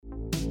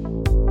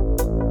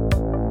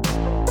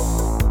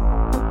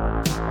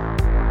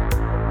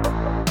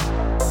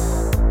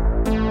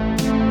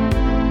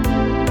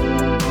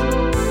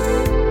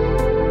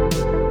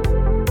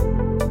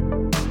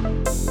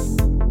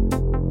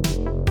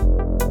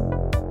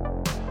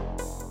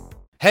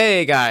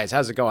Hey guys,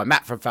 how's it going?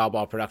 Matt from Foul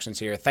Ball Productions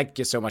here. Thank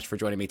you so much for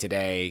joining me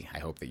today. I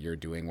hope that you're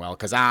doing well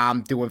because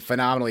I'm doing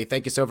phenomenally.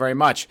 Thank you so very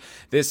much.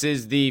 This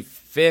is the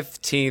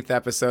 15th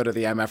episode of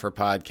the MFR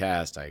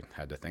podcast. I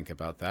had to think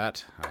about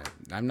that.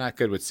 I'm not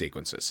good with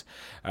sequences.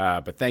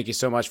 But thank you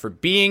so much for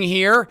being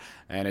here.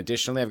 And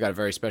additionally, I've got a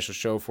very special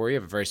show for you. I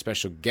have a very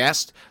special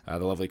guest. The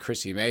lovely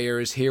Chrissy Mayer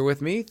is here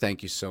with me.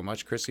 Thank you so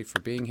much, Chrissy, for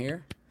being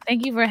here.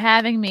 Thank you for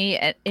having me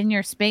in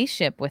your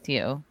spaceship with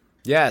you.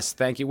 Yes,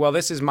 thank you. Well,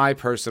 this is my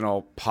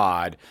personal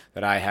pod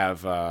that I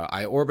have.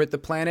 I orbit the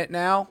planet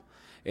now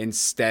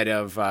instead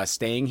of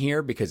staying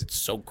here because it's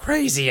so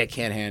crazy. I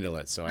can't handle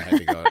it, so I had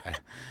to go. I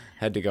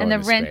had to go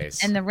into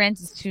space. And the rent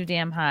is too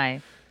damn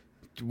high.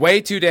 Way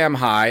too damn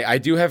high. I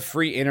do have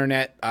free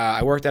internet.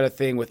 I worked out a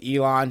thing with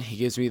Elon. He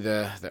gives me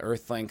the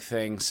Earthlink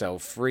thing, so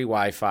free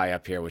Wi-Fi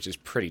up here, which is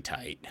pretty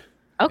tight.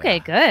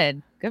 Okay, yeah.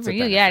 Good for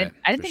you. Yeah,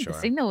 I didn't think the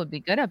signal would be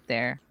good up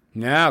there.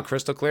 No,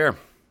 crystal clear.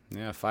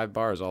 Yeah, 5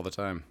 bars all the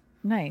time.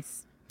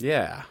 Nice.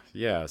 Yeah.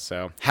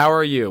 So how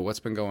are you? What's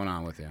been going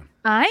on with you?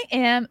 I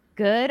am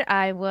good.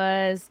 I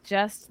was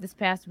just this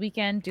past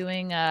weekend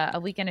doing a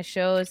weekend of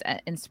shows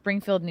in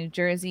Springfield, New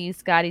Jersey,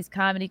 Scotty's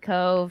Comedy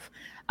Cove.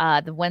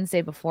 The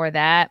Wednesday before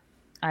that,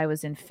 I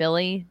was in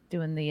Philly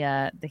doing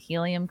the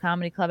Helium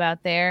Comedy Club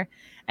out there.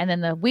 And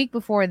then the week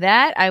before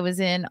that, I was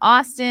in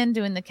Austin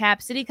doing the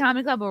Cap City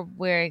Comedy Club,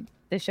 where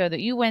the show that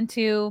you went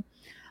to.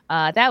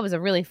 That was a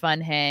really fun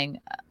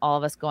hang. All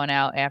of us going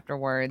out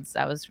afterwards.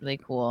 That was really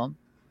cool.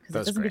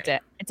 Because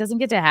it doesn't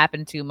get to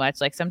happen too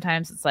much. Like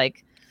sometimes it's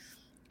like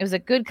it was a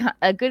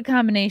good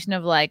combination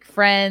of like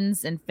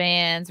friends and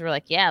fans. We're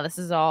like, yeah, this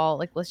is all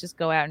like let's just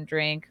go out and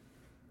drink.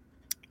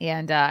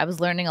 And I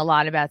was learning a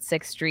lot about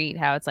 6th Street,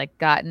 how it's like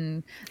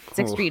gotten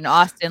 6th Street in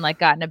Austin like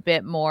gotten a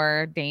bit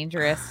more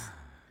dangerous.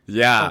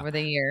 Over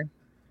the year.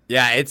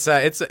 Yeah,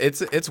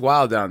 it's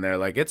wild down there.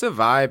 Like it's a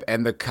vibe,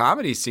 and the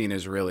comedy scene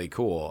is really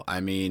cool.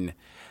 I mean,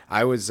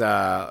 I was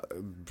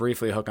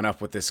briefly hooking up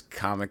with this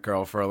comic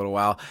girl for a little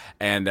while,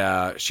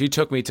 and she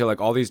took me to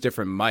like all these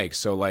different mics.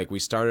 So like we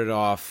started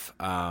off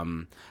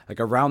like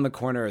around the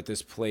corner at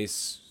this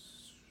place.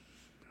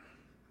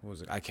 What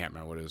was it? I can't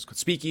remember what it was called.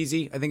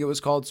 Speakeasy, I think it was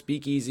called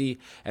Speakeasy.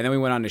 And then we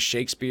went on to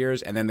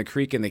Shakespeare's, and then the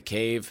Creek and the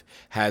Cave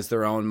has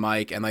their own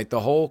mic, and like the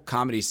whole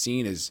comedy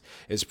scene is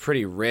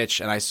pretty rich.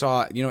 And I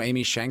saw,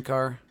 Amy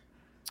Shankar.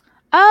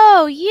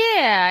 Oh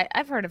yeah,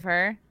 I've heard of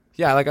her.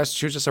 Yeah, like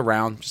she was just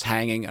around, just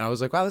hanging, and I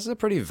was like, wow, this is a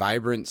pretty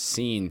vibrant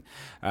scene.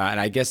 And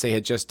I guess they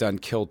had just done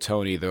Kill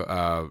Tony.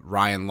 The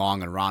Ryan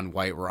Long and Ron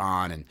White were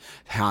on, and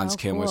Hans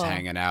Kim was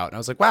hanging out. And I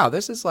was like, wow,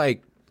 this is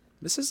like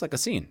a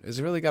scene. It's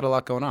really got a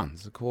lot going on.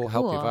 It's a cool,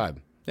 healthy vibe.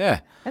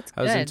 Yeah. That's good.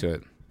 I was into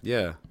it.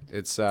 Yeah.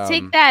 It's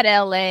Take that,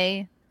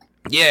 LA.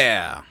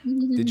 Yeah.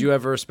 Did you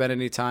ever spend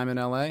any time in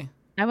LA?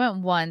 I went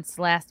once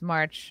last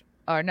March,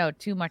 or no,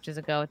 2 Marches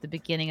ago at the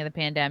beginning of the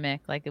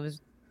pandemic. Like it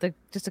was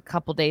just a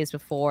couple days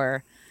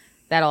before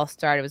that all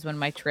started. It was when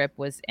my trip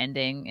was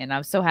ending, and I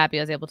was so happy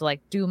I was able to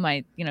like do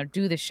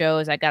the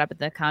shows. I got up at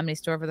the Comedy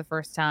Store for the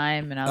first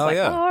time, and I was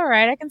oh, all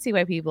right, I can see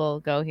why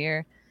people go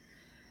here.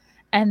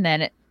 And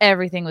then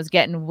everything was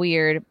getting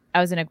weird.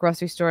 I was in a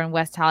grocery store in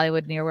West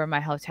Hollywood near where my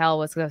hotel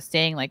was. I was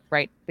staying like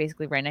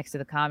basically right next to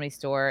the Comedy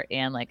Store.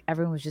 And like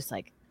everyone was just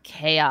like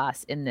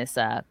chaos in this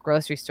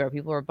grocery store.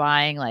 People were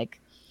buying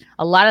like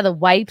a lot of the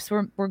wipes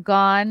were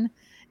gone.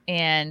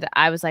 And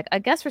I was like, I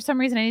guess for some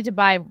reason I need to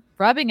buy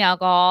rubbing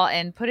alcohol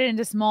and put it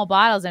into small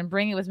bottles and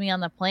bring it with me on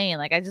the plane.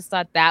 Like I just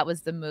thought that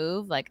was the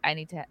move. Like I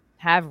need to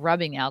have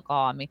rubbing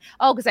alcohol on me.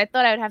 Oh, because I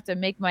thought I would have to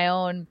make my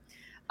own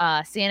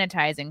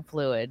sanitizing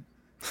fluid.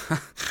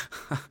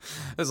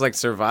 It's like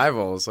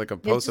survival. It's like a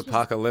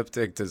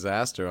post-apocalyptic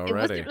disaster already.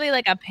 It wasn't really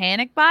like a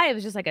panic buy. It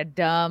was just like a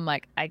dumb,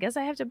 like, I guess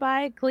I have to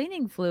buy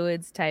cleaning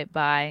fluids type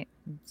buy.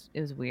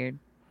 It was weird.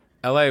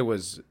 LA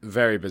was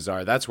very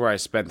bizarre. That's where I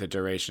spent the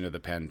duration of the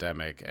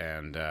pandemic,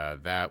 and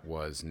that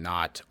was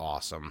not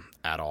awesome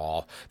at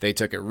all. They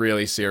took it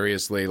really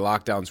seriously.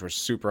 Lockdowns were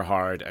super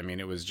hard. I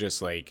mean, it was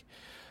just like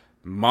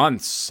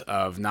months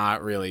of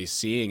not really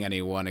seeing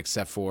anyone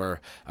except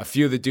for a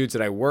few of the dudes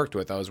that I worked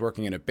with. I was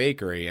working in a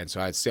bakery, and so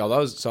I'd see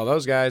saw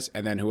those guys,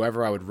 and then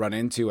whoever I would run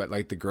into at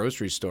like the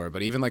grocery store.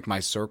 But even like my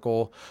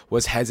circle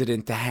was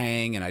hesitant to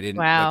hang, and I didn't.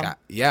 Wow.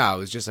 I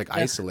was just like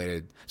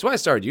isolated. That's why I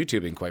started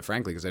YouTubing, quite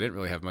frankly, because I didn't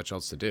really have much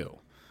else to do.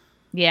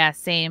 Yeah,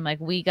 same. Like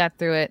we got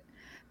through it.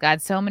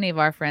 God, so many of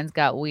our friends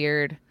got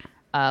weird.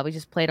 We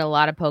just played a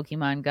lot of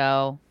Pokemon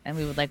Go, and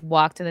we would like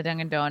walk to the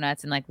Dunkin'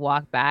 Donuts and like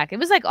walk back. It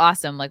was like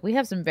awesome. Like we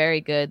have some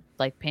very good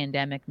like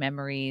pandemic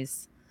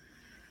memories.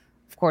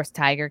 Of course,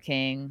 Tiger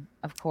King.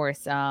 Of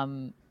course,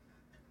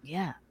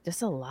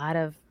 just a lot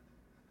of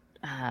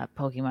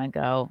Pokemon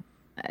Go.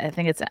 I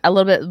think it's a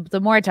little bit.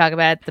 The more I talk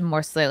about it, the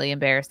more slightly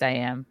embarrassed I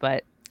am.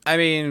 But I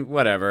mean,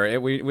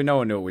 whatever. We no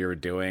one knew what we were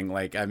doing.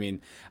 Like, I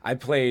mean, I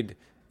played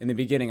in the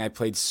beginning, I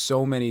played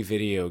so many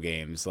video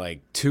games,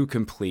 like to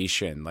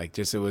completion, like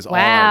just it was all I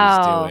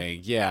was Wow. doing.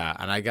 Yeah,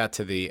 and I got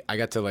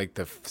to like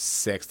the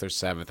sixth or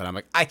seventh, and I'm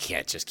like, I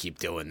can't just keep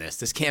doing this.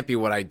 This can't be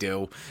what I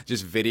do.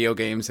 Just video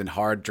games and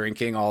hard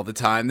drinking all the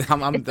time. It's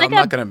I'm like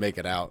not gonna make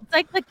it out. it's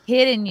like the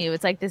kid in you.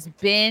 It's like this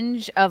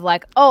binge of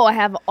like, oh, I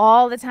have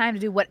all the time to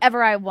do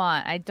whatever I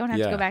want. I don't have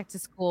to go Yeah, back to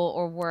school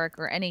or work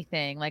or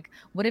anything. Like,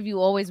 what have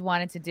you always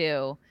wanted to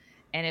do?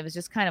 And it was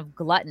just kind of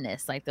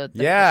gluttonous. Like the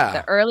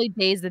yeah. early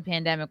days of the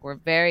pandemic were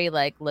very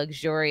like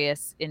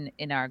luxurious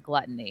in our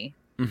gluttony.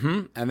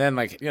 And then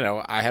like,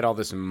 I had all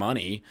this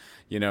money,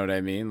 you know what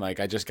I mean? Like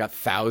I just got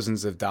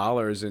thousands of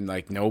dollars and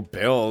like no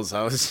bills.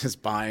 I was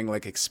just buying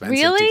like expensive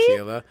Really?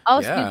 tequila.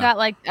 Oh, so you Yeah. got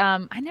like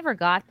I never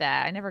got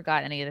that. I never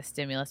got any of the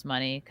stimulus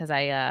money because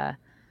I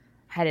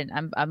hadn't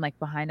I'm like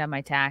behind on my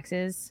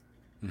taxes.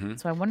 hmm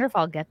So I wonder if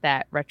I'll get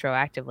that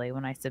retroactively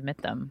when I submit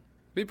them.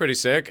 Be pretty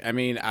sick. I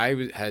mean,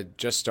 had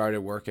just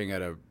started working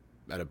at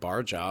a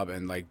bar job,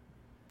 and like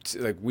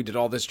we did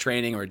all this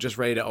training. We were just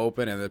ready to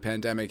open, and the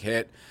pandemic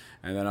hit,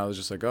 and then I was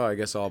just like, oh, I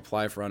guess I'll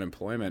apply for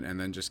unemployment, and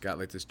then just got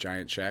like this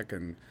giant check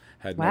and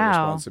had no Wow.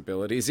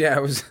 responsibilities. Yeah,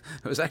 it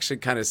was actually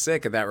kind of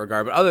sick in that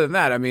regard. But other than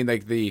that, I mean,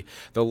 like the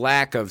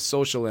lack of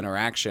social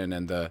interaction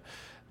and the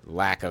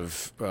lack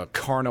of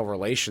carnal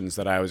relations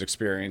that I was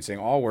experiencing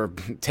all were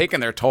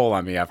taking their toll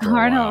on me after a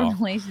Carnal while.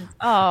 relations.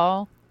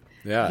 Oh,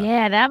 Yeah.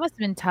 yeah, that must have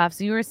been tough.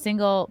 So you were a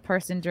single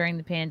person during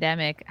the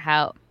pandemic.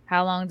 How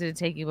long did it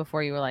take you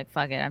before you were like,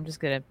 fuck it, I'm just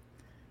gonna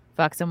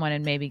fuck someone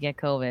and maybe get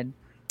COVID?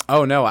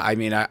 Oh no, I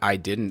mean I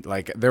didn't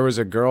like there was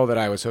a girl that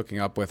I was hooking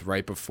up with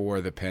right before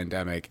the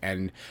pandemic,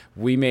 and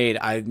we made,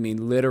 I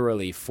mean,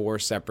 literally four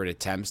separate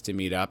attempts to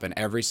meet up, and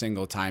every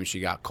single time she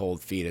got cold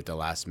feet at the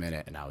last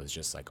minute, and I was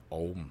just like,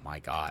 oh my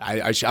God.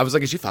 I was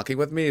like, is she fucking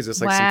with me? Is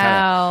this like some kind of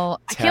Wow.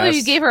 I can't believe you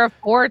test? gave her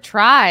 4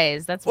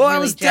 tries. That's Well, I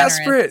really was generous.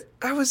 desperate.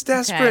 I was Okay.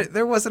 desperate.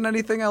 There wasn't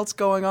anything else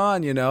going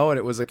on, and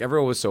it was like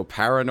everyone was so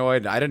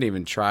paranoid. I didn't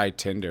even try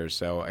Tinder,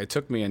 so it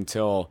took me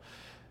until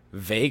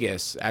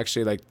Vegas,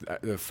 actually, like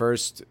the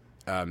first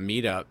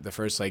meetup, the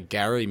first like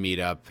Gary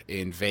meetup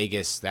in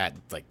Vegas that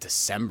like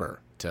December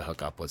to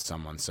hook up with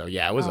someone. So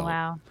yeah, Oh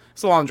wow.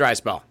 it's a long dry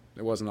spell.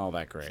 It wasn't all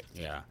that great.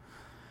 Yeah.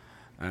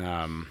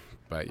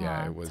 But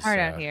yeah, Oh, it it's was. hard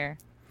out here.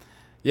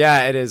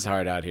 Yeah, it is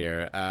hard out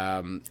here.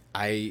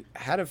 I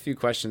had a few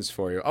questions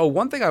for you. Oh,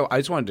 one thing I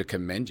just wanted to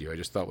commend you. I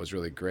just thought was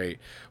really great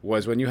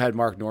was when you had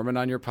Mark Norman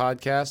on your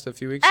podcast a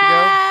few weeks ago.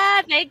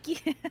 Ah, thank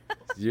you.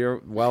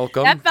 You're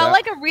welcome. That felt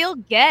like a real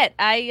get.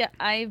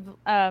 I've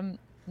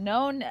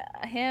known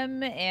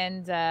him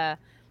and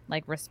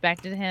like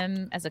respected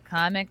him as a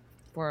comic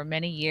for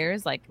many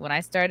years. Like when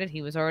I started,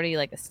 he was already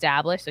like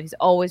established, so he's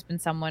always been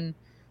someone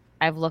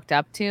I've looked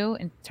up to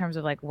in terms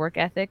of like work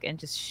ethic and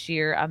just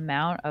sheer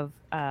amount of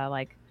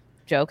like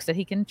jokes that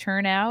he can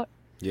churn out.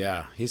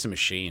 Yeah, he's a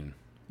machine.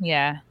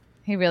 Yeah,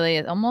 he really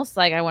is. Almost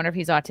like I wonder if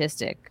he's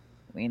autistic,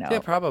 you Yeah, know,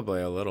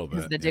 probably a little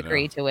is bit. the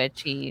degree to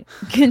which he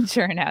can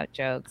churn out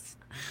jokes.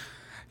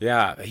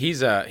 Yeah,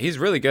 he's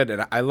really good,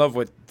 and I love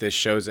what the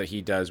shows that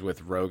he does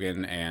with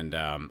Rogan and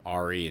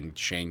Ari and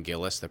Shane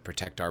Gillis, the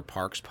Protect Our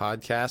Parks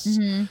podcasts.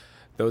 Hmm.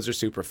 Those are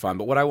super fun.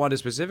 But what I wanted to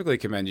specifically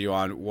commend you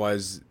on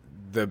was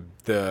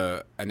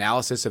the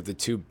analysis of the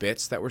two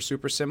bits that were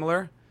super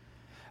similar.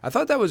 I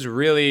thought that was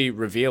really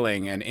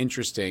revealing and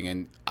interesting,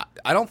 and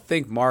I don't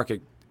think Mark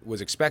was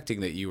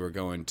expecting that you were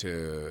going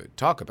to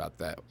talk about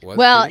that.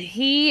 Well, Did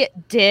he? he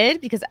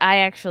did because I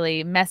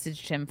actually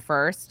messaged him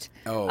first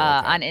Oh, okay.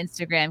 on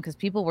Instagram because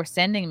people were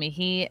sending me.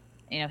 He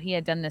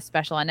had done this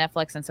special on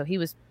Netflix, and so he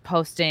was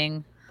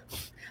posting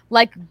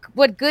like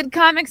what good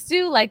comics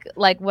do, like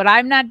what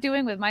I'm not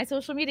doing with my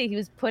social media. He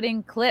was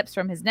putting clips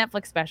from his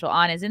Netflix special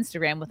on his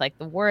Instagram with like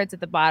the words at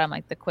the bottom,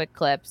 like the quick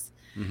clips.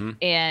 Mm-hmm.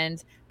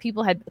 And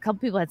a couple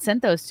people had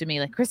sent those to me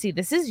like, Chrissy,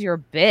 this is your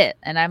bit.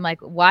 And I'm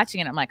like watching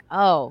it, I'm like,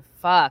 oh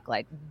fuck,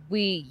 like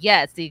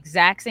it's the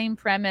exact same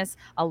premise.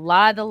 A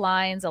lot of the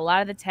lines, a lot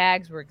of the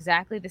tags were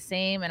exactly the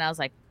same, and I was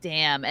like,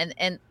 damn.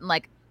 And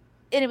like,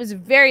 and it was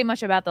very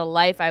much about the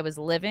life I was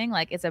living.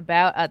 Like it's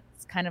about a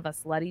kind of a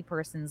slutty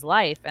person's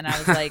life. And I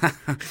was like,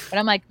 but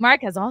I'm like,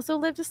 Mark has also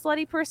lived a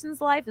slutty person's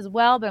life as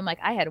well. But I'm like,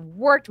 I had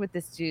worked with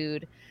this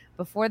dude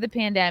before the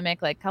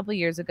pandemic, like a couple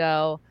years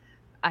ago.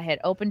 I had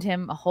opened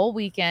him a whole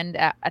weekend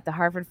at the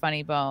Harvard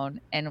Funny Bone,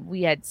 and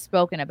we had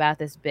spoken about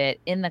this bit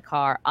in the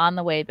car on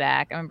the way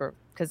back. I remember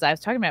because I was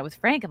talking about it with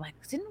Frank. I'm like,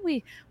 didn't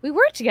we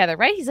worked together,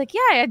 right? He's like,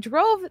 yeah,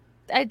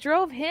 I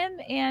drove him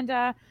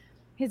and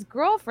his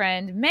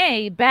girlfriend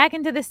May back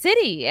into the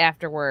city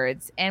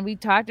afterwards, and we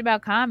talked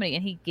about comedy.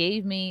 And he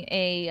gave me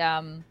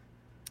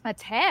a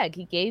tag.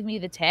 He gave me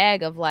the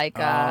tag of like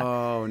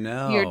Oh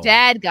your no.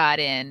 dad got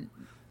in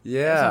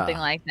or something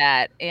Yeah. like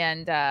that,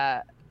 and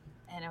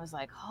I was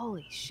like,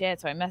 holy shit.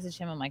 So I messaged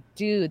him. I'm like,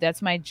 dude,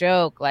 that's my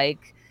joke.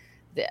 Like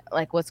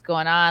what's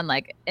going on?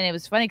 Like, and it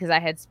was funny because I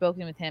had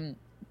spoken with him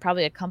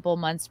probably a couple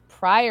months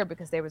prior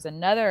because there was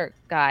another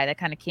guy that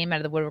kind of came out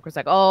of the woodwork, was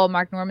like, oh,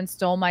 Mark Norman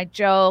stole my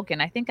joke.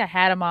 And I think I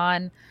had him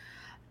on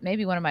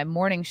maybe one of my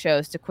morning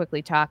shows to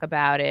quickly talk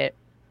about it.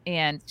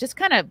 and just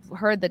kind of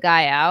heard the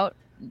guy out.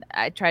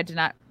 I tried to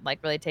not like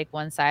really take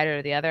one side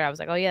or the other. I was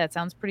like, oh yeah, that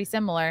sounds pretty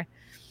similar.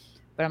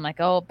 But I'm like,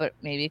 oh, but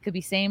maybe it could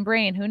be same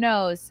brain. Who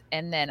knows?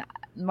 And then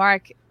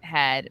Mark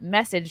had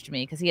messaged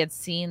me because he had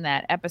seen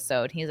that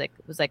episode. He's like,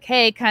 was like,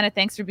 hey, kind of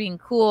thanks for being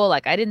cool.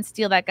 Like, I didn't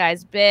steal that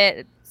guy's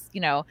bit. It's, you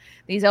know,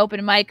 these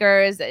open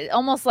micers,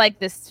 almost like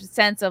this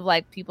sense of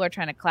like people are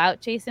trying to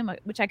clout chase him,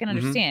 which I can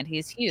understand.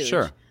 He's huge.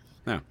 Sure.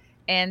 Yeah.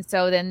 And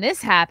so then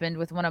this happened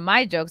with one of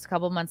my jokes a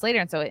couple of months later.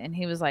 And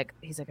he was like,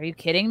 are you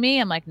kidding me?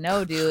 I'm like,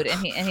 no, dude.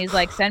 And he's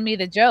like, send me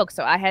the joke.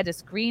 So I had to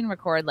screen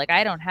record. Like,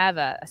 I don't have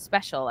a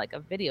special, like a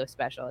video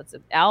special. It's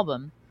an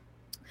album.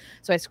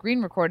 So I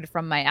screen recorded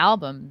from my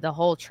album, the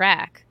whole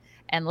track.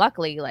 And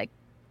luckily, like,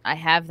 I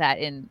have that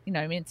in, you know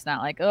what I mean? It's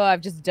not like, oh,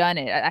 I've just done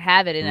it. I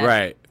have it in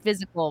a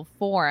physical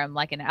form,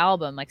 like an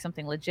album, like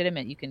something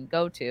legitimate you can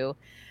go to.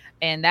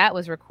 And that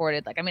was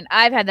recorded. Like, I mean,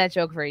 I've had that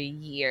joke for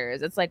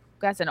years. It's like,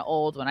 that's an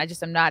old one.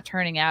 I'm not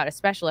turning out a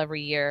special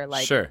every year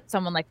like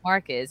someone like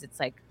Mark is. It's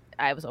like,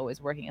 I was always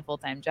working a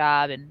full-time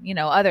job and, you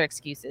know, other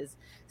excuses.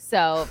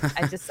 So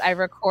I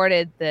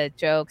recorded the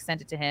joke, sent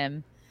it to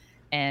him.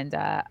 And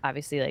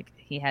obviously, like,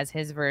 he has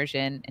his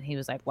version, and he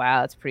was like,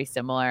 wow, it's pretty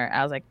similar.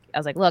 I was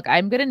like, look,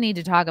 I'm going to need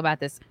to talk about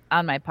this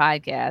on my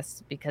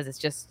podcast because it's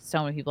just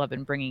so many people have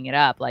been bringing it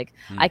up. Like,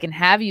 I can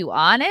have you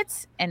on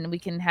it and we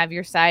can have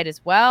your side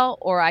as well,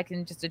 or I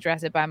can just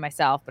address it by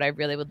myself. But I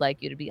really would like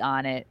you to be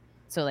on it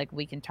so like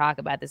we can talk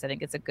about this. I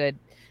think it's a good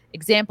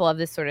example of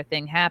this sort of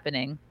thing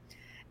happening.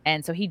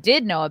 And so he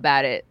did know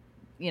about it,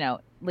 you know,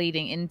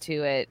 leading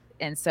into it.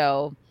 And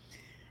so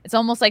it's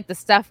almost like the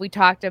stuff we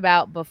talked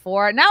about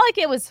before. Not like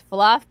it was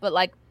fluff, but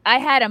like I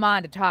had him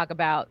on to talk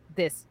about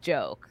this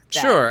joke.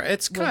 Sure,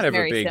 it's kind of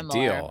a big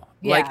deal.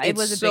 Yeah, like, it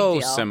was it's a big so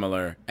deal.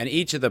 similar. And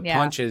each of the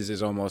punches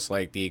is almost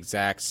like the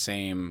exact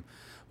same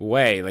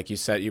way. Like you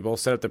said, you both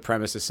set up the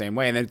premise the same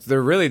way. And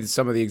they're really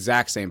some of the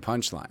exact same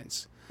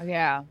punchlines.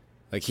 Yeah.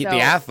 Like the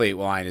athlete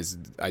line is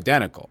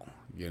identical,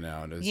 you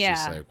know, and it's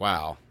just like,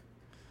 wow.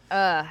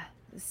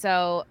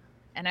 So,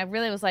 and I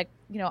really was like,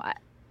 you know,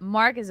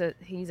 Mark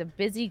he's a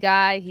busy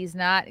guy. He's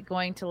not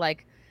going to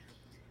like,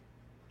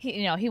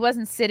 he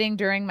wasn't sitting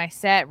during my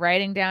set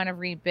writing down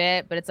every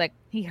bit, but it's like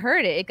he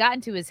heard it. It got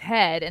into his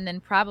head and then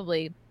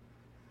probably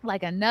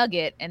like a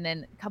nugget. And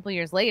then a couple of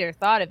years later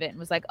thought of it and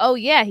was like, oh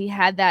yeah, he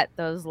had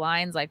those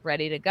lines like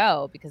ready to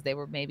go because they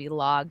were maybe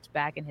logged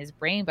back in his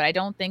brain. But I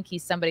don't think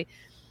he's somebody,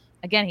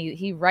 again,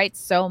 he writes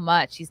so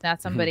much. He's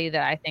not somebody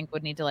that I think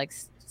would need to like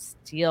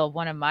steal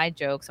one of my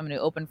jokes, someone who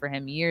opened for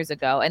him years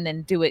ago and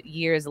then do it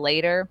years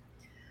later.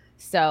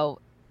 So,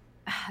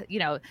 you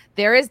know,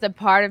 there is the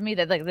part of me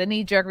that like the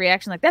knee-jerk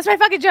reaction, like, that's my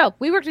fucking joke.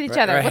 We worked with each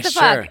other. What the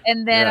fuck?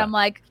 And then I'm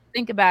like,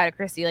 think about it,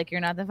 Christy. Like,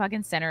 you're not the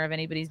fucking center of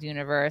anybody's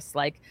universe.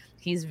 Like,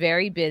 he's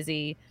very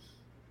busy.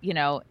 You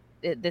know,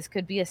 this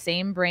could be a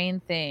same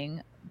brain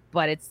thing,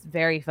 but it's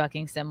very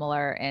fucking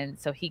similar. And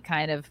so he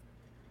kind of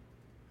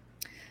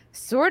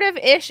sort of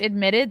ish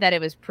admitted that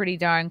it was pretty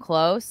darn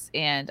close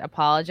and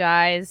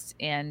apologized.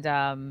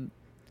 And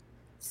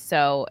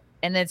so,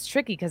 and it's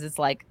tricky because it's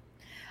like,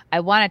 I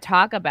want to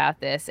talk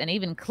about this and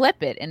even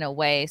clip it in a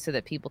way so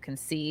that people can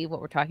see what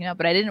we're talking about.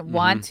 But I didn't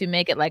want to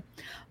make it like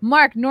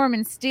Mark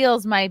Norman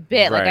steals my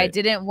bit. Like, I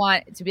didn't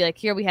want it to be like,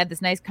 here we had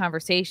this nice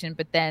conversation,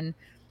 but then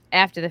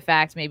after the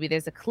fact, maybe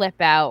there's a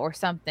clip out or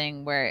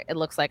something where it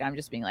looks like I'm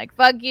just being like,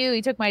 fuck you,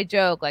 he took my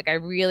joke. Like, I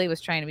really was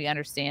trying to be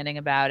understanding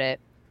about it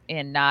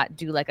and not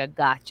do like a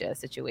gotcha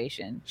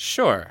situation.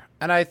 Sure.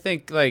 And I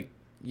think like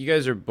you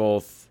guys are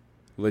both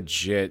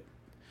legit.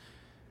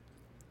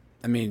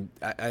 I mean,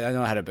 I don't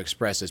know how to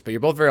express this, but you're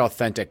both very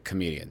authentic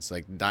comedians.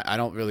 Like, I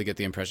don't really get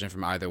the impression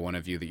from either one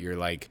of you that you're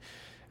like,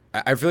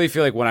 I really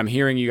feel like when I'm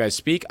hearing you guys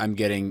speak, I'm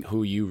getting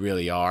who you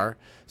really are.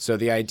 So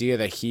the idea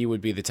that he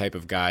would be the type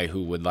of guy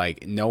who would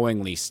like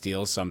knowingly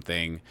steal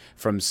something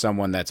from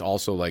someone that's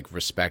also like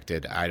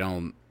respected,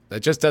 that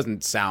just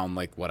doesn't sound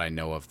like what I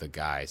know of the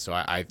guy. So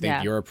I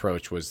think your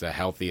approach was the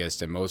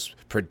healthiest and most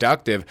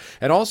productive,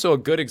 and also a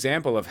good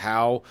example of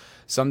how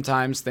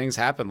sometimes things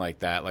happen like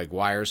that, like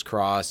wires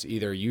cross.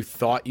 Either you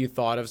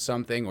thought of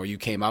something or you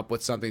came up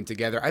with something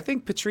together. I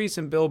think Patrice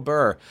and Bill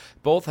Burr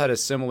both had a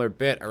similar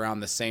bit around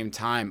the same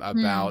time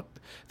about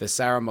the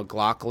Sarah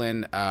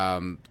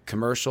McLachlan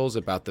commercials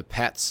about the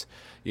pets,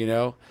 you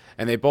know?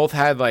 And they both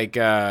had like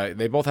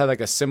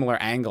a similar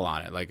angle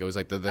on it. Like it was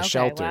like the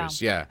shelters. Wow.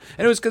 Yeah.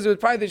 And it was because it was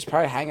probably just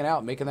hanging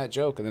out, making that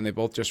joke. And then they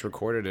both just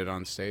recorded it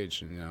on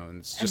stage, and, you know, and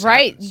it's just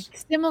happens.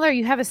 Similar.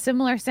 You have a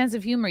similar sense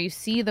of humor. You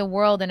see the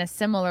world in a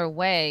similar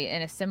way,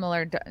 in a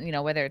similar, you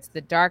know, whether it's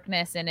the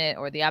darkness in it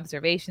or the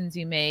observations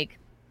you make.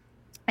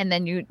 And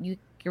then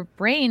your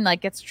brain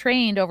like gets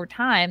trained over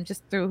time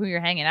just through who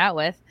you're hanging out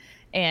with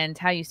and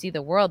how you see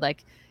the world.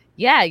 Like,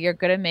 yeah, you're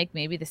going to make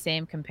maybe the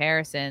same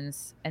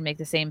comparisons and make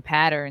the same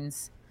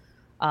patterns.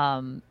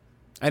 And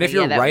if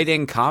you're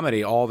writing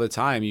comedy all the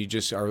time, you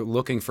just are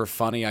looking for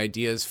funny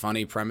ideas,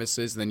 funny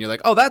premises. And then you're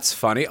like, oh, that's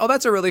funny. Oh,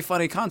 that's a really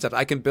funny concept.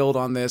 I can build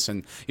on this.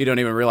 And you don't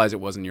even realize it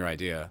wasn't your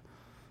idea.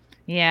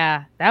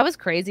 Yeah, that was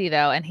crazy,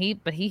 though. And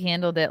he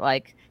handled it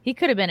like he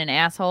could have been an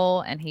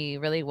asshole, and he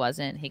really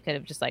wasn't. He could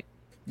have just like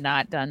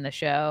not done the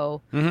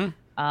show.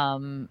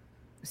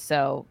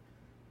 So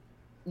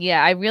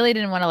yeah, I really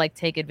didn't want to like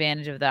take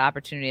advantage of the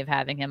opportunity of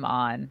having him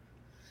on,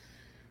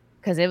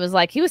 because it was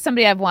like he was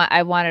somebody I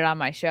wanted on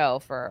my show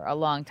for a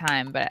long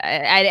time. But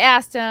I'd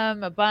asked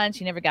him a bunch.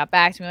 He never got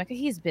back to me. Like,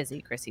 he's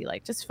busy, Chrissy.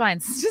 Like, just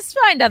find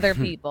other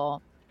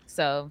people.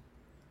 So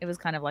it was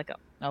kind of like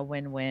a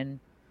win-win.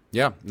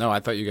 Yeah, no, I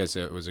thought you guys,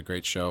 it was a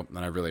great show, and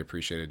I really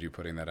appreciated you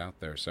putting that out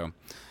there. So,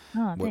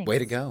 way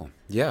to go.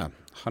 Yeah,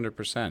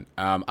 100%.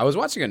 I was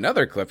watching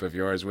another clip of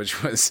yours,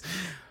 which was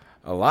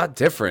a lot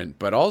different,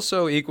 but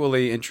also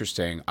equally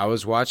interesting. I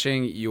was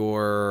watching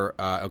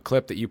a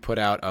clip that you put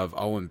out of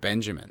Owen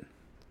Benjamin.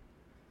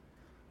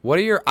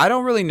 I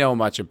don't really know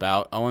much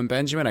about Owen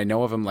Benjamin. I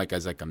know of him like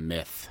as like a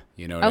myth.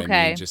 You know what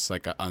I mean? Just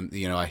like,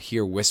 I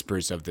hear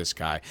whispers of this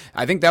guy.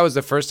 I think that was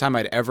the first time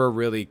I'd ever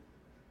really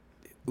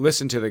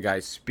listen to the guy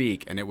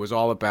speak, and it was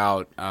all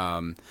about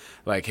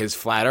like his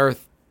flat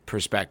earth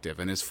perspective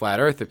and his flat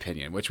earth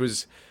opinion, which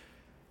was,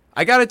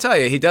 I gotta tell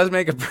you, he does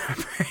make a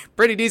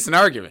pretty decent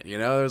argument.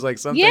 There's like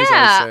some things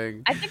I was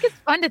saying. I think it's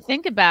fun to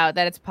think about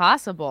that it's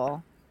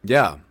possible.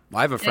 Yeah,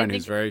 I have a friend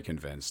who's very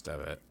convinced of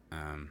it.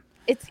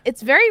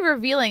 It's very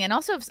revealing, and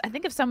also I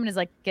think if someone is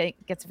like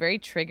gets very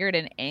triggered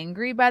and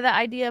angry by the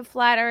idea of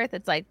flat earth,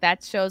 it's like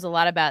that shows a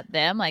lot about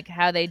them, like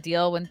how they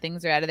deal when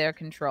things are out of their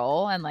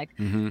control, and like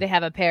they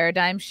have a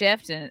paradigm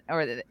shift,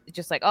 or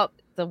just like, oh,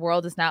 the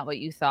world is not what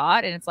you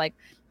thought. And it's like,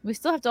 we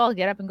still have to all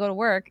get up and go to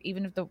work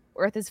even if the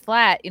earth is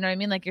flat. You know what I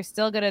mean? Like, you're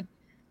still gonna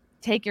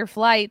take your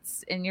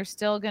flights, and you're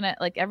still gonna,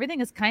 like, everything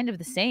is kind of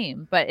the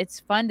same. But it's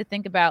fun to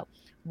think about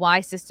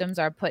why systems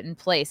are put in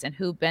place and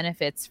who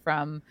benefits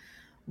from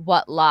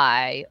what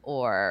lie,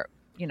 or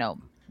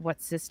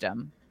what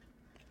system.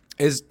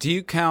 Do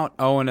you count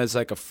Owen as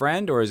like a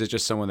friend, or is it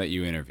just someone that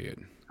you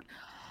interviewed?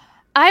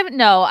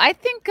 I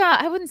think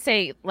I wouldn't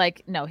say,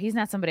 like, no, he's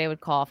not somebody I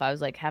would call if I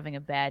was like having a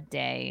bad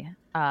day.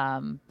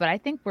 But I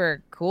think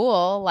we're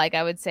cool. Like,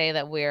 I would say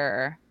that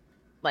we're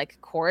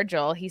like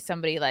cordial. He's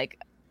somebody like,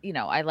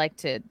 I like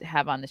to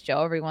have on the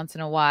show every once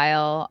in a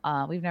while.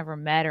 We've never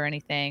met or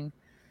anything,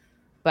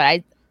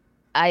 but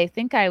I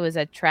think I was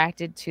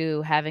attracted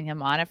to having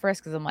him on at first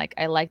because I'm like,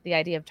 I like the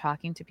idea of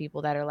talking to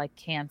people that are like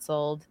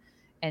canceled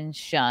and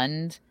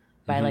shunned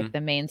by like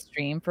the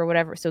mainstream for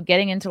whatever. So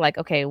getting into like,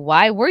 okay,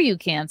 why were you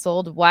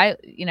canceled? Why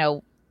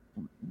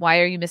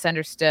are you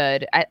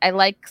misunderstood? I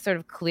like sort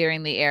of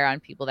clearing the air on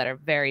people that are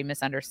very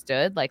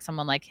misunderstood, like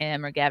someone like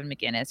him or Gavin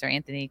McInnes or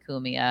Anthony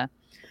Cumia,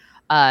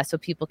 so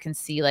people can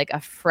see like a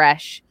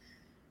fresh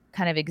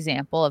kind of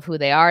example of who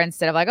they are,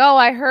 instead of like, oh,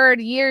 I heard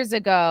years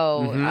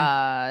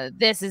ago,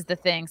 this is the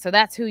thing, so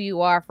that's who you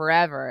are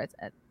forever.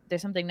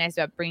 There's something nice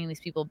about bringing these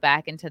people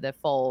back into the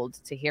fold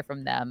to hear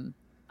from them,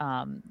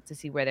 to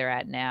see where they're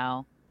at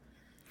now.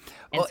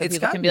 And so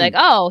people can be like,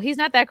 oh, he's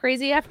not that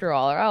crazy after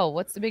all, or oh,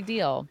 what's the big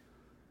deal?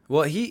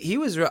 Well, he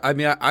was. I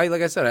mean, I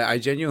like I said, I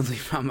genuinely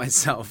found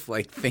myself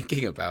like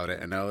thinking about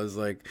it, and I was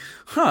like,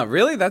 huh,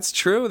 really? That's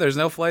true? There's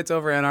no flights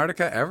over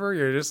Antarctica ever?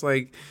 You're just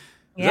like,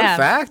 is that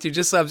a fact? I'm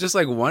just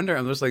like wondering.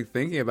 I'm just like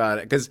thinking about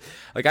it, because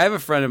like I have a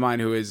friend of mine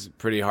who is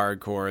pretty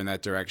hardcore in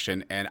that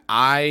direction, and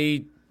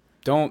I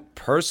don't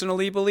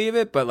personally believe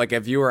it, but like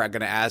if you were going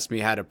to ask me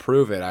how to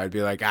prove it, I'd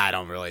be like, I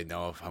don't really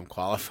know if I'm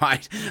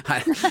qualified.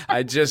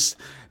 I just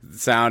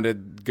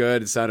sounded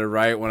good. It sounded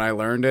right when I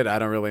learned it. I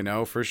don't really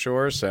know for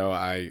sure. So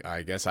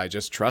I guess I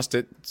just trust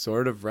it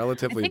sort of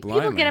relatively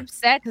blindly. People get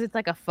upset because it's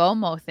like a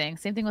FOMO thing.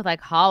 Same thing with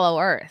like Hollow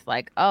Earth.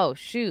 Like, oh,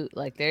 shoot,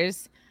 like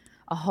there's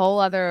a whole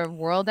other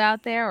world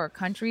out there, or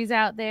countries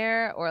out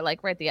there, or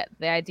like, right, the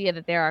idea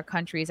that there are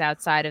countries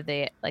outside of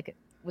the, like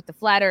with the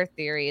flat earth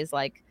theory is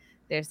like,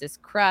 there's this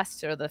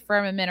crust or the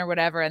firmament or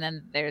whatever, and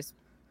then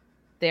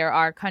there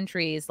are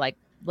countries like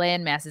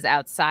land masses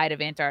outside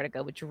of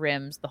Antarctica which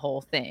rims the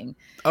whole thing.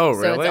 Oh, so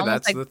really?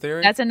 That's like, the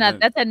theory? That's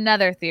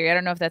another theory. I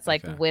don't know if that's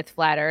like with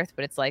flat earth,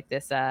 but it's like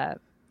this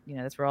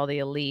that's where all the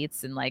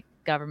elites and like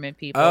government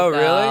people go.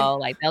 Really?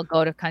 Like they'll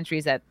go to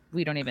countries that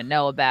we don't even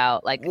know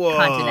about, like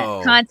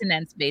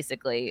continents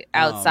basically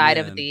outside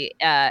of the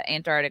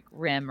Antarctic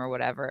rim or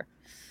whatever.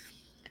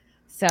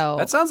 So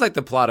that sounds like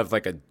the plot of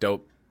like a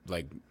dope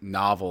like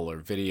novel or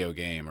video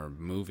game or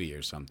movie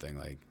or something.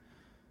 Like,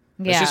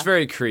 it's just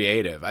very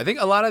creative. I think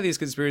a lot of these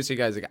conspiracy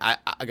guys, like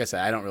I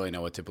said, I don't really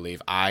know what to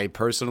believe. I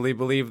personally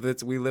believe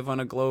that we live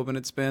on a globe and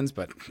it spins,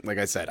 but like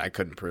I said, I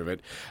couldn't prove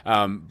it.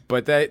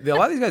 But a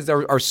lot of these guys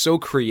are so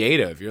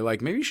creative. You're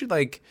like, maybe you should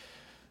like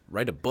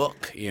write a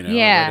book, write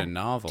a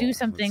novel, do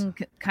something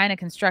kind of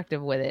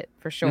constructive with it,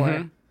 for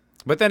sure.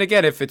 But then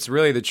again, if it's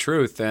really the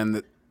truth,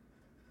 then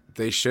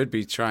they should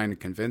be trying to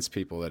convince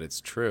people that it's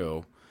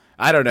true.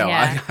 I don't know.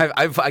 Yeah.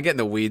 I get in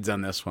the weeds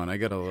on this one. I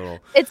get a little.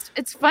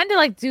 It's fun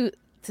to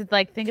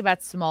think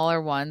about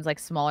smaller ones, like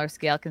smaller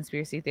scale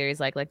conspiracy theories,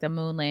 like the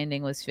moon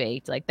landing was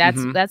faked. Like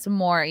that's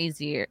more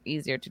easier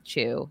to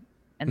chew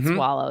and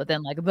swallow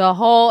than like the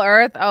whole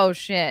Earth. Oh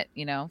shit,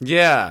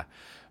 Yeah,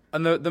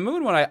 And the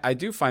moon one I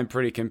do find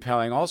pretty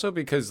compelling also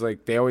because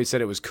like they always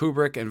said it was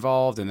Kubrick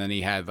involved and then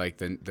he had like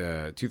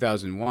the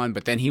 2001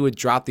 but then he would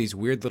drop these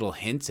weird little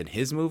hints in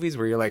his movies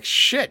where you're like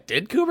shit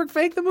did Kubrick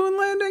fake the moon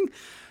landing.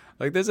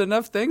 Like there's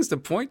enough things to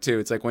point to.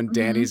 It's like when Mm-hmm.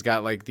 Danny's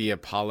got like the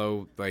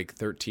Apollo like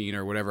 13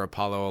 or whatever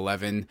Apollo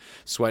 11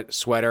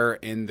 sweater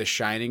in the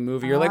Shining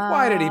movie. You're like,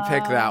 why did he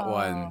pick that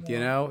one? You Oh,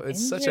 know,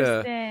 it's such a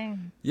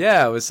interesting.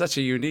 yeah, it was such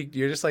a unique.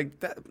 You're just like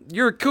that,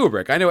 you're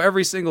Kubrick. I know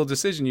every single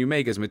decision you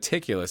make is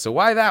meticulous. So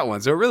why that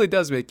one? So it really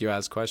does make you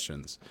ask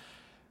questions.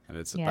 And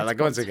it's Yeah, but it's like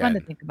fun. once It's fun to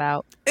again, think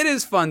about. it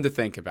is fun to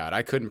think about.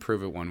 I couldn't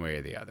prove it one way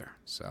or the other.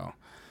 So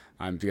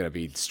I'm gonna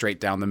be straight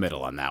down the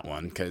middle on that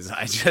one because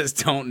I just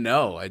don't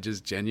know. I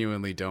just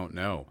genuinely don't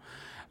know.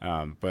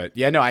 But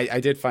yeah, no, I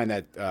did find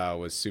that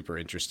was super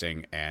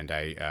interesting, and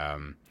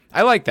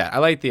I like that. I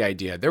like the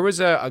idea. There was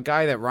a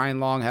guy that Ryan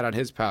Long had on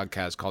his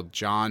podcast called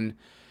John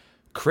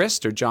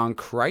Christ or John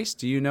Christ.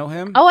 Do you know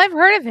him? Oh, I've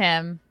heard of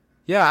him.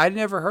 Yeah, I'd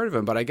never heard of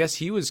him, but I guess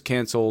he was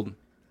canceled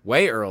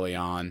way early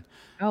on.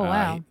 Oh,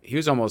 wow. He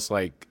was almost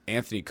like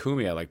Anthony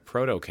Cumia, like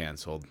proto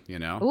canceled, you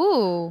know?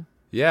 Ooh.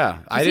 Yeah,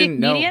 I Is he a didn't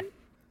know. comedian?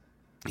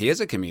 He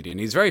is a comedian.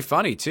 He's very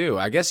funny too.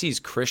 I guess he's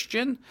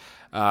Christian,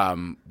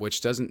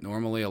 which doesn't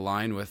normally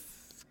align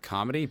with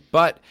comedy,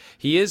 but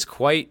he is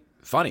quite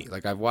funny.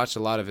 Like I've watched a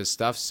lot of his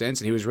stuff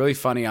since, and he was really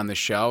funny on the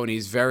show. And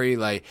he's very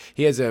like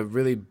he has a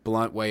really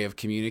blunt way of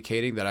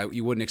communicating that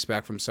you wouldn't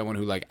expect from someone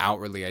who like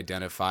outwardly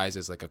identifies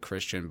as like a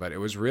Christian. But it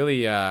was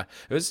really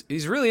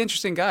he's a really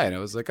interesting guy, and it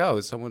was like oh,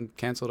 is someone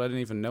canceled I didn't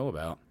even know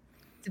about.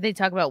 Did they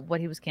talk about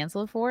what he was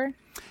canceled for?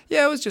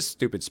 Yeah, it was just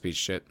stupid speech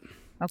shit. You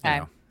Okay.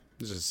 know,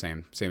 it's just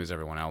the same as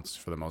everyone else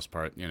for the most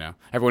part. You know,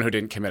 everyone who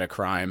didn't commit a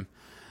crime.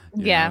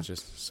 You know, Yeah.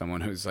 just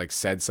someone who's like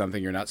said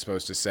something you're not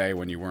supposed to say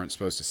when you weren't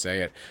supposed to say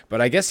it. But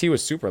I guess he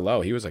was super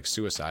low. He was like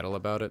suicidal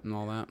about it and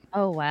all that.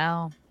 Oh,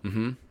 wow.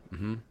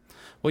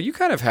 Well, you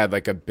kind of had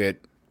like a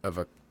bit of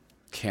a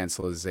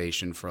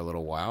cancelization for a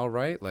little while,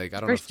 right? Like I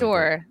don't know For if like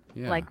sure.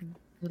 yeah. Like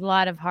a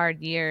lot of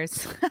hard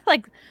years.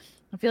 Like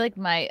I feel like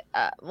my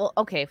well,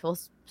 okay, well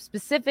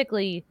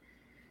specifically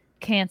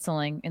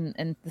canceling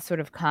in the sort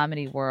of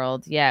comedy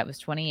world. Yeah, it was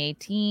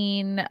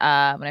 2018 when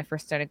I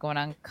first started going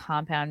on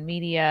Compound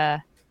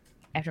Media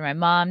after my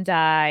mom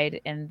died,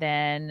 and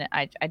then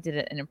I did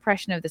an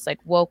impression of this like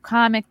woke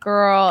comic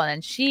girl, and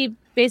then she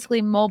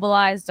basically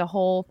mobilized a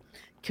whole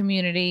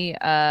community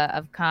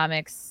of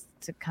comics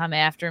to come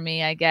after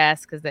me, I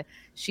guess, because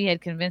she had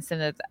convinced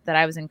them that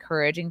I was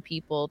encouraging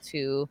people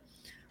to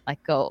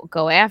like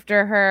go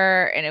after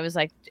her, and it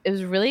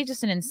was really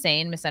just an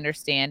insane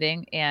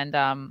misunderstanding. And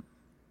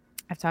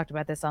I've talked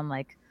about this on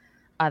like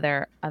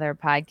other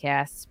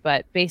podcasts,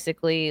 but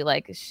basically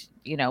like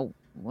you know,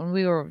 when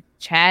we were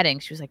chatting,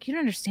 she was like, "You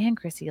don't understand,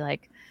 Chrissy.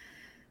 Like,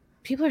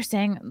 people are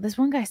saying this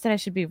one guy said I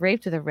should be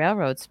raped with a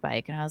railroad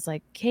spike," and I was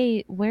like,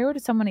 "Kate, where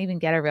would someone even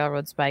get a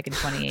railroad spike in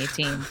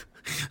 2018?"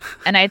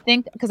 And I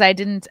think because I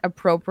didn't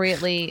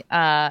appropriately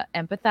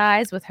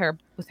empathize with her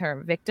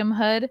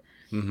victimhood,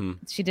 Mm-hmm.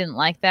 she didn't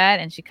like that,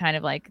 and she kind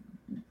of like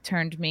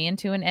turned me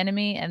into an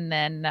enemy. And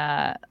then,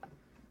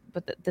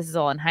 but this is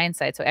all in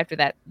hindsight. So after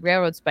that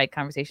railroad spike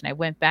conversation, I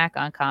went back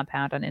on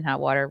Compound on In Hot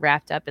Water,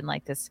 wrapped up in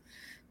like this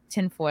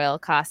tinfoil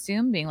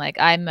costume, being like,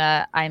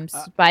 I'm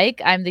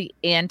Spike. I'm the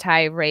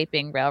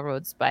anti-raping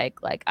railroad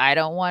Spike. Like, I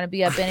don't want to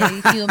be up in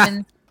any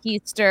human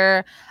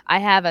keister. I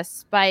have a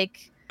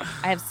spike.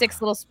 I have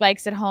 6 little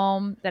spikes at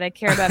home that I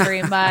care about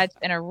very much,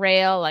 and a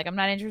rail. Like, I'm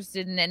not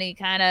interested in any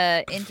kind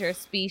of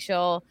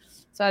interspecial.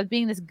 So I was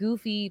being this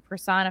goofy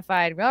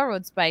personified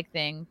railroad spike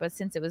thing, but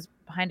since it was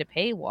behind a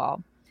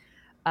paywall,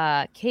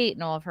 Kate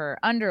and all of her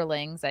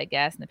underlings, I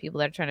guess, and the people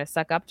that are trying to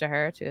suck up to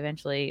her to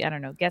eventually, I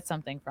don't know, get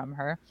something from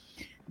her,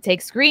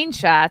 take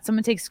screenshots.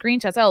 Someone takes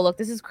screenshots. Oh, look,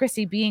 this is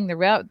Chrissy being the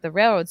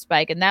railroad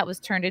spike, and that was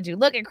turned into,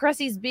 look at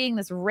Chrissy's being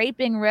this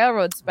raping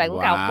railroad spike.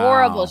 Look how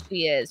horrible Wow.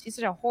 she is. She's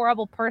such a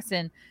horrible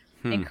person,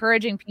 Hmm.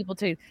 encouraging people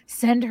to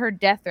send her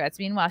death threats.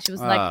 Meanwhile, she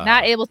was like Ah.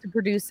 not able to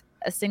produce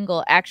a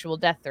single actual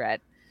death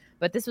threat.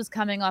 But this was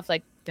coming off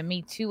like the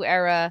Me Too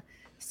era,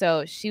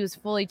 so she was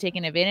fully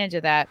taking advantage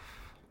of that.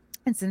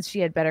 And since she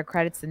had better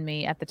credits than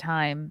me at the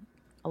time,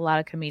 a lot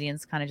of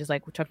comedians kind of just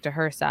like took to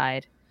her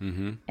side.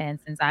 Mm-hmm. And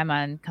since I'm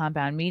on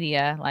Compound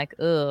Media, like,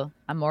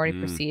 I'm already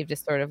Mm. perceived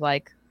as sort of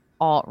like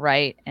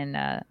alt-right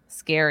and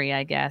scary,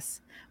 I guess.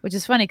 Which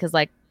is funny because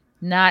like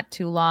not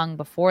too long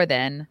before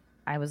then,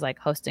 I was like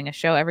hosting a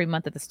show every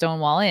month at the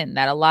Stonewall Inn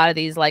that a lot of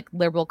these like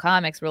liberal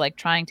comics were like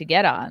trying to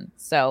get on.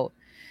 So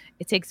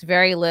it takes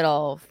very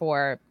little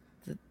for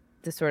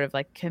the sort of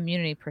like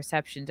community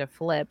perception to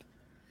flip.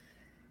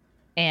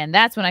 And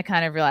that's when I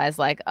kind of realized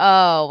like,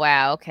 oh,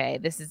 wow, okay,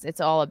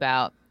 it's all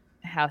about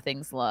how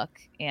things look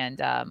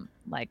and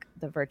like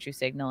the virtue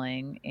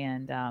signaling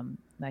and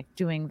like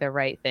doing the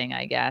right thing,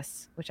 I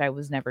guess, which I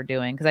was never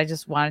doing because I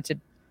just wanted to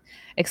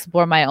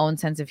explore my own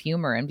sense of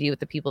humor and be with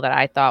the people that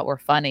I thought were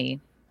funny.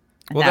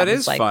 And Well, that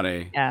was is like,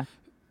 funny. yeah.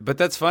 But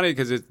that's funny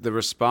because the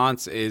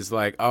response is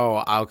like,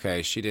 "Oh,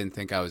 okay, she didn't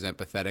think I was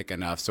empathetic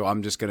enough, so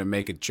I'm just gonna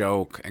make a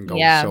joke and go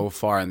Yeah. so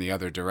far in the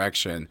other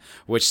direction,"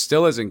 which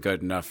still isn't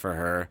good enough for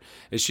her.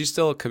 Is she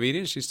still a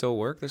comedian? Does she still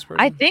work? This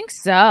I person? think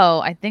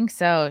so. I think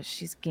so.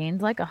 She's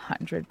gained like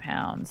 100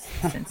 pounds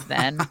since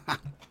then. I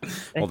Well,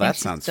 think that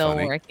she's sounds still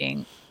funny.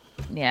 working.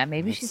 Yeah,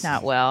 maybe she's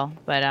That's not well,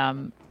 but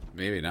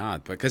maybe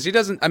not, because he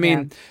doesn't. I yeah.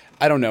 mean,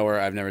 I don't know her.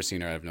 I've never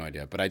seen her. I have no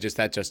idea. But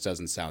that just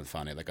doesn't sound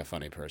funny, like a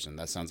funny person.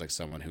 That sounds like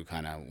someone who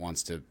kind of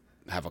wants to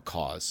have a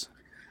cause.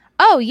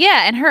 Oh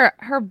yeah, and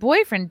her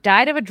boyfriend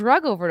died of a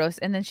drug overdose,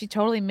 and then she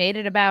totally made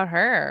it about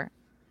her.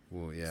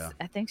 Well, yeah.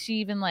 I think she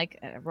even like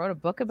wrote a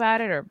book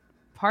about it or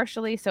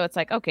partially. So it's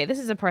like, okay, this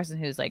is a person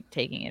who's like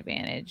taking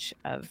advantage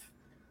of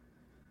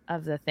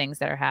the things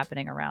that are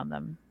happening around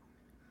them.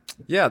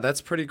 Yeah,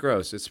 that's pretty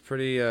gross. It's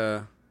pretty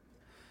lame.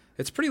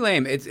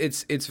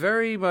 It's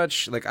very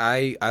much like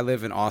I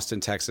live in Austin,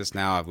 Texas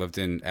now. I've lived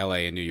in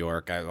LA and New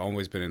York. I've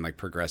always been in like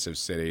progressive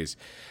cities,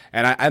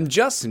 and I'm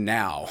just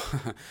now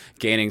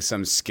gaining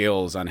some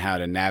skills on how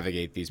to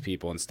navigate these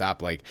people and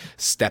stop like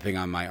stepping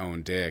on my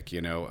own dick.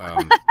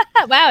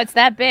 Wow, it's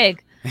that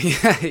big.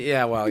 Yeah,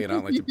 yeah. Well, I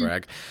don't like to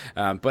brag,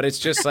 but it's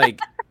just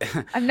like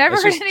I've never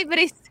it's heard just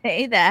anybody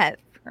say that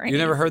you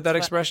never phrase. heard It's that fun.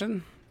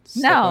 expression?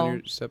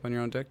 No. Step on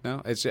your own dick.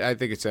 No, it's I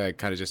think it's a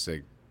kind of just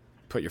a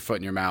put your foot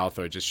in your mouth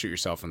or just shoot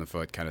yourself in the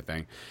foot kind of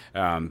thing.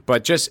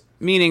 But just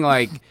meaning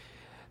like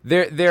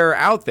they're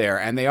out there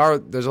and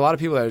there's a lot of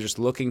people that are just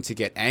looking to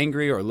get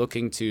angry or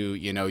looking to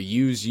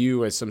use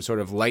you as some sort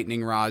of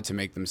lightning rod to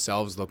make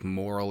themselves look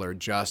moral or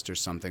just or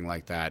something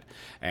like that.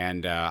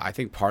 And I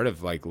think part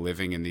of like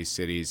living in these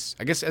cities,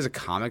 I guess as a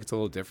comic it's a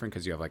little different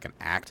because you have like an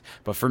act,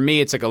 but for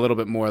me it's like a little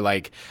bit more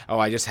like, oh,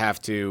 I just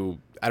have to,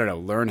 I don't know,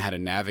 learn how to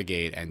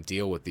navigate and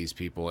deal with these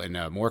people in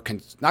a more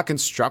not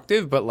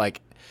constructive but like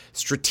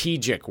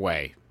strategic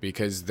way,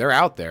 because they're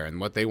out there and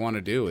what they want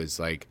to do is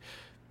like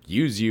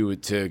use you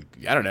to,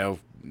 I don't know,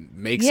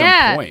 make some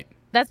Yeah. point.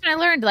 That's when I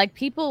learned like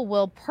people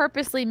will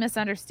purposely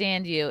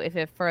misunderstand you if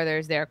it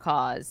furthers their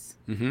cause.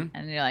 Mm-hmm.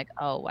 And you're like,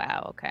 "Oh,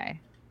 wow, okay."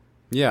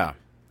 Yeah.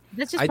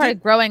 That's just I part did.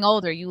 of growing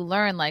older. You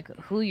learn like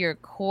who your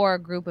core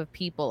group of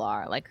people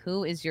are, like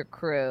who is your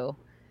crew,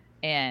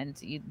 and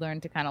you learn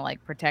to kind of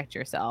like protect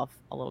yourself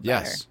a little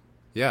better. Yes.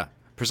 Yeah.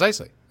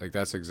 Precisely. Like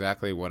that's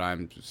exactly what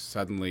I'm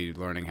suddenly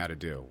learning how to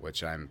do,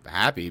 which I'm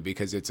happy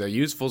because it's a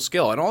useful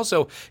skill. And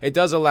also it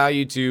does allow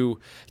you to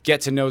get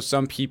to know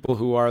some people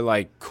who are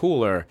like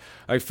cooler.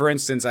 Like for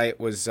instance, I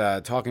was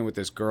talking with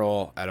this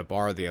girl at a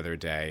bar the other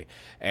day,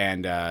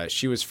 and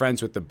she was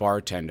friends with the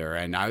bartender,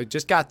 and I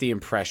just got the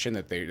impression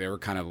that they were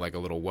kind of like a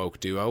little woke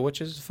duo, which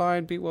is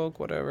fine, be woke,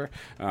 whatever.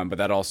 But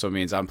that also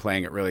means I'm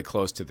playing it really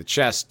close to the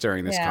chest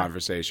during this Yeah.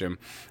 conversation.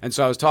 And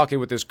so I was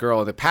talking with this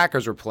girl, the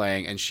Packers were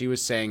playing, and she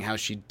was saying how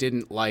she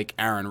didn't like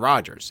Aaron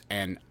Rodgers.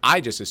 And I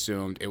just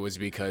assumed it was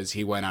because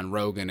he went on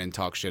Rogan and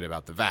talked shit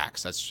about the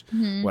vax. That's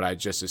what I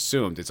just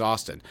assumed. It's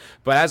Austin.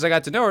 But as I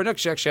got to know her, look,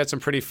 she actually had some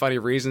pretty funny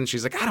reasons.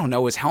 She's like, I don't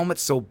know, his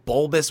helmet's so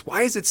bulbous.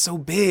 Why is it so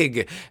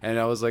big? And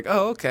I was like,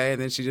 oh, okay.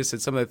 And then she just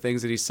said some of the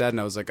things that he said,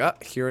 and I was like, oh,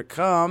 here it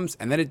comes.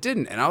 And then it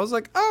didn't. And I was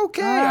like,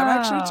 okay, I'm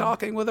actually Oh.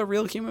 talking with a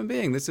real human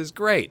being. This is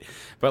great.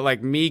 But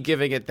like me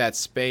giving it that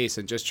space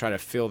and just trying to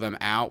fill them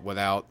out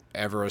without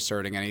ever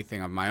asserting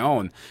anything of my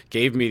own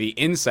gave me the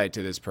insight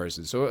to this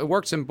person. So it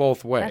works in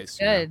both ways. That's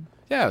good.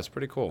 Yeah, it's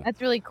pretty cool. That's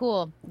really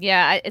cool.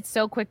 Yeah, it's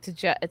so quick to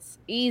judge. It's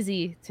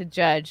easy to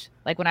judge.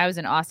 Like when I was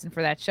in Austin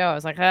for that show, I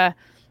was like,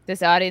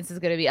 this audience is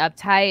going to be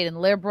uptight and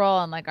liberal,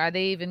 and like, are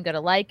they even going to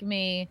like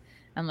me?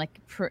 I'm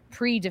like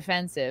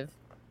pre-defensive,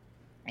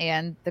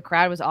 and the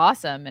crowd was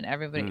awesome, and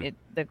everybody,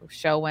 the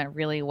show went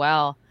really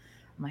well.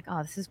 I'm like,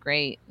 oh, this is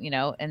great,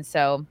 And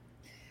so,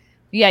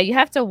 yeah, you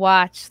have to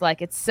watch.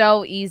 Like, it's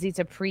so easy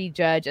to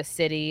prejudge a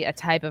city, a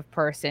type of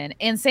person.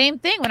 And same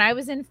thing when I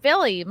was in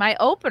Philly, my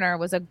opener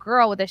was a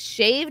girl with a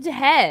shaved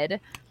head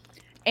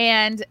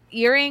and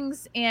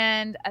earrings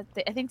and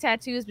I think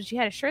tattoos, but she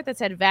had a shirt that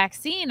said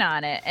vaccine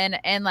on it.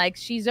 And like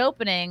she's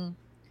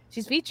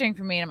featuring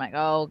for me, and I'm like,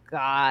 oh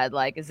God,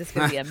 like, is this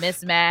gonna be a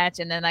mismatch?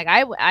 And then like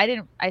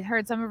I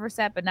heard some of her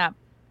set, but not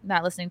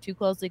listening too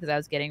closely because I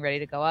was getting ready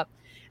to go up.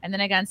 And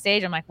then I got on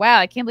stage, I'm like, wow,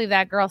 I can't believe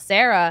that girl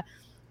Sarah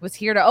was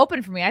here to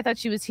open for me. I thought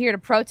she was here to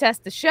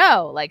protest the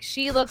show. Like,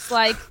 she looks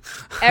like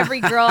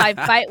every girl I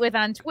fight with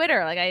on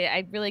Twitter. Like,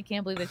 I really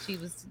can't believe that she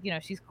was,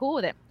 she's cool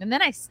with it. And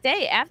then I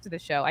stay after the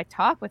show. I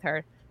talk with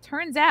her.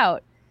 Turns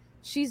out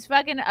she's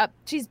fucking up.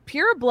 She's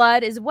pure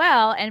blood as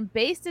well and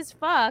based as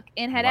fuck,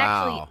 and had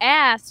actually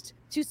asked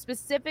to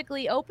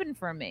specifically open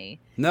for me.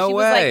 No she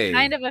way. was like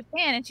kind of a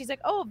fan, and she's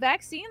like, oh,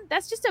 Vaccine?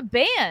 That's just a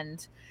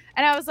band.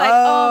 And I was like,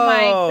 oh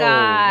my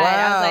God. Wow.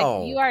 I was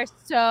like, you are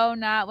so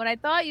not what I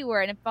thought you were.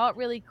 And it felt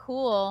really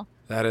cool.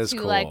 That is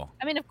cool. Like,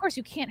 I mean, of course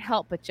you can't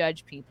help but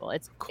judge people.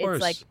 It's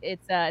like,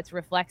 it's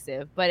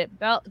reflexive, but it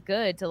felt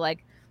good to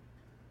like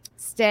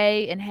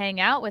stay and hang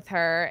out with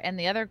her and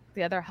the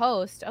other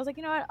host. I was like,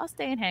 you know what, I'll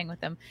stay and hang with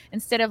them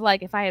instead of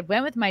like, if I had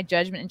went with my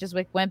judgment and just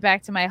like went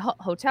back to my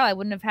hotel, I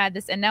wouldn't have had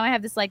this. And now I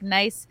have this like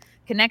nice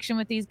connection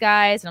with these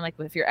guys, and I'm like,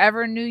 if you're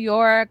ever in New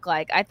York,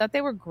 like I thought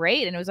they were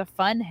great and it was a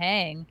fun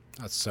hang.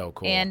 That's so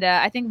cool. And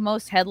I think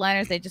most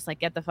headliners, they just like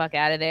get the fuck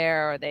out of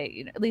there, or they,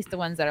 you know, at least the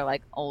ones that are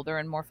like older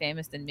and more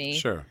famous than me,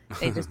 Sure.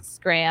 they just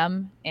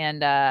scram.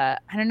 And I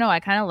don't know,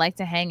 I kind of like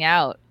to hang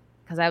out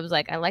because I was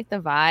like, I like the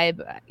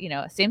vibe. You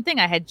know, same thing.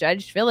 I had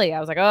judged Philly. I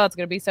was like, oh, it's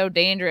gonna be so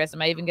dangerous.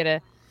 Am I even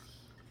gonna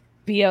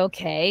be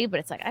okay? But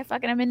it's like,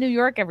 I'm in New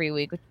York every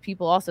week, which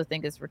people also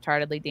think is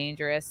retardedly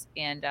dangerous.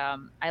 And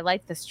I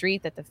like the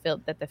street that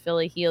the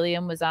Philly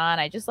Helium was on.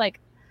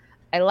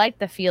 I liked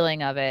the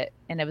feeling of it,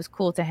 and it was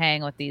cool to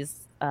hang with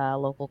these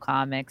local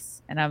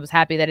comics. And I was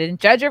happy that I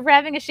didn't judge her for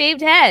having a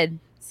shaved head.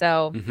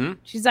 So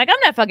she's like, I'm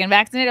not fucking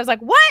vaccinated. I was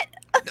like, what?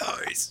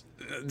 Nice.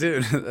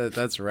 Dude,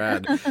 that's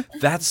rad.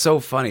 That's so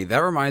funny. That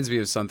reminds me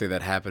of something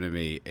that happened to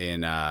me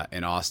in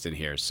Austin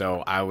here.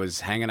 So I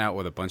was hanging out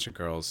with a bunch of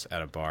girls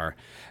at a bar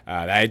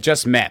that I had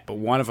just met, but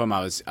one of them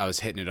I was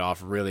hitting it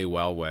off really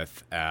well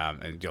with,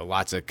 and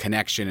lots of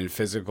connection and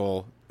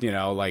physical,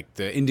 like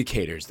the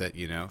indicators that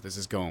this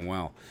is going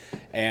well.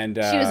 And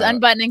she was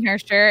unbuttoning her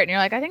shirt, and you're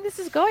like, I think this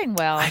is going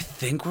well. I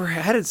think we're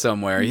headed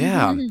somewhere.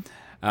 Yeah.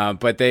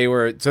 But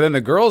so then the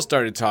girls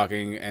started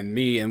talking, and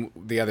me and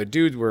the other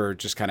dude were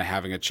just kind of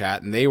having a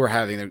chat, and they were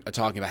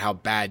talking about how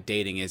bad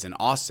dating is in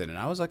Austin. And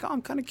I was like, oh,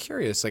 I'm kind of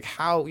curious, like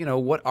how,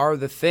 what are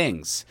the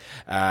things?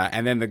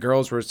 And then the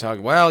girls were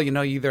talking, well, you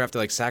either have to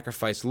like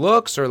sacrifice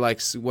looks or like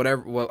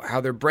whatever,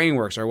 how their brain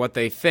works or what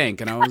they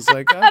think. And I was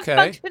like, okay.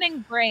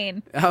 Functioning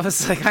brain. I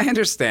was like, I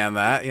understand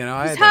that,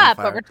 He's hot,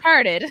 but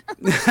retarded.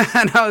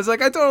 And I was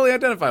like, I totally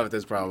identify with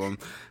this problem.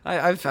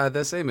 I've had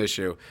the same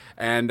issue.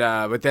 And,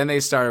 but then they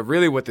started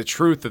really what the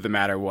truth of the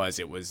matter was.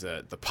 It was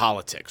the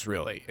politics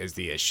really is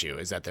the issue,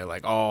 is that they're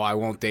like, oh, I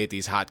won't date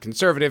these hot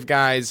conservative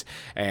guys.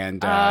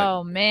 And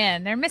oh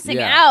man, they're missing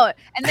out.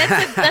 And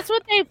that's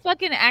what they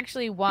fucking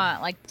actually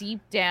want. Like deep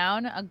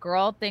down, a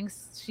girl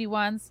thinks she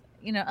wants,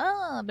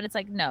 but it's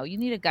like, no, you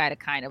need a guy to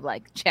kind of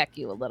like check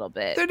you a little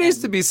bit. There needs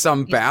to be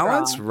some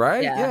balance,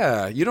 right?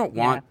 Yeah. You don't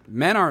want,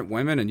 men aren't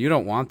women, and you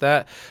don't want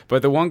that.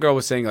 But the one girl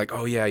was saying like,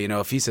 oh yeah,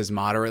 if he says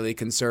moderately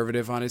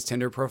conservative on his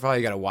Tinder profile,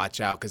 you got to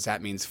watch out because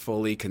that means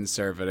fully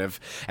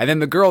conservative. And then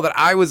the girl that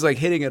I was like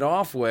hitting it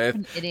off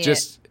with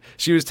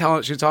she was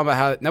talking about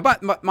how now,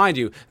 but mind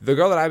you, the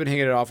girl that I've been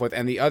hitting it off with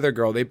and the other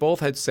girl, they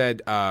both had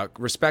said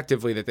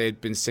respectively that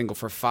they'd been single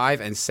for 5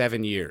 and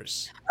 7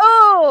 years.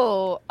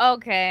 Oh,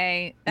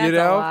 okay. That's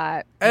a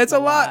lot. It's a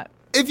lot.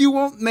 If you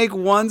won't make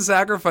one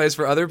sacrifice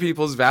for other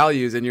people's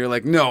values and you're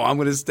like, no, I'm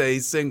going to stay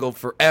single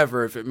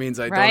forever if it means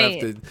I don't have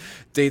to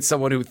date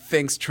someone who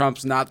thinks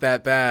Trump's not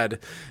that bad,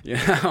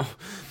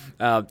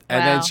 And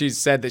then she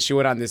said that she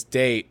went on this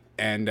date.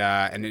 And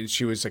then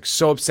she was like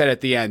so upset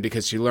at the end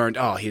because she learned,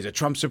 oh, he's a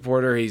Trump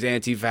supporter, he's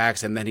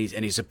anti-vax, and then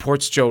he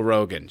supports Joe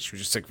Rogan. She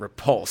was just like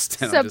repulsed.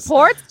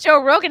 Supports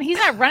Joe Rogan? He's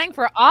not running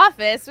for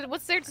office.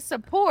 What's there to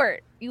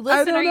support? You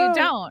listen or you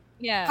don't.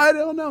 Yeah. I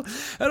don't know.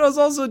 And it was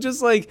also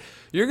just like,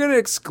 you're gonna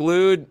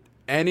exclude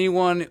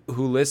anyone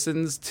who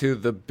listens to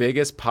the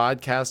biggest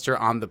podcaster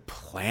on the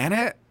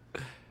planet?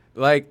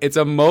 Like, it's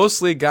a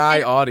mostly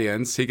guy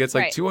audience. He gets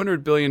like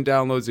 200 billion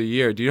downloads a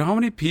year. Do you know how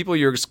many people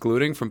you're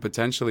excluding from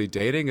potentially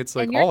dating? It's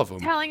like all of them.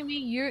 You're telling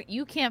me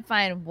you can't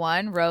find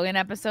one Rogan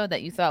episode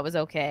that you thought was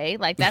okay?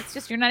 Like, that's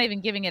just, you're not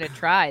even giving it a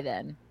try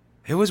then.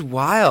 It was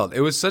wild.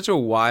 It was such a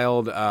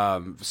wild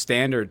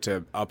standard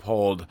to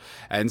uphold.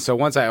 And so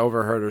once I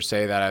overheard her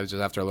say that, I was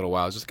just, after a little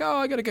while, I was just like, oh,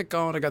 I got to get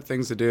going. I got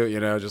things to do,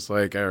 just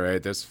like, all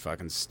right, this is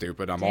fucking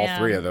stupid. I'm all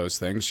 3 of those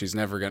things. She's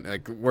never going to,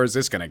 like, where's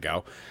this going to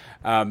go?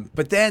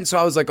 But then, so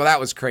I was like, well, that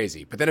was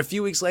crazy. But then a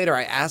few weeks later,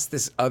 I asked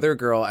this other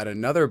girl at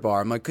another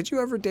bar, I'm like, could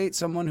you ever date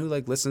someone who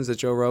like listens to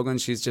Joe Rogan?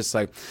 She's just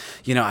like,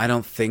 I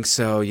don't think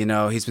so.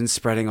 He's been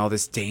spreading all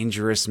this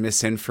dangerous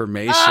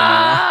misinformation.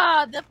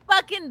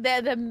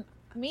 The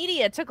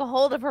media took a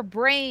hold of her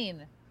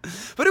brain.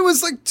 But it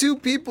was like 2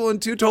 people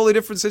in 2 totally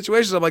different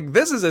situations. I'm like,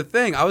 this is a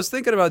thing. I was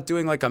thinking about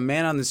doing like a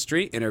man on the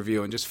street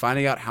interview and just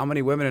finding out how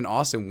many women in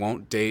Austin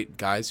won't date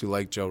guys who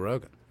like Joe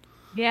Rogan.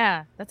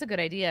 Yeah, that's a good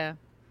idea.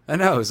 I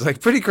know. It was like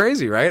pretty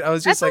crazy, right? I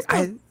was just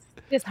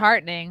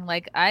disheartening.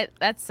 Like,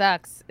 that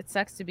sucks. It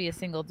sucks to be a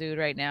single dude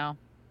right now.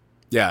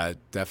 Yeah, it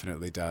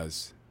definitely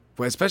does.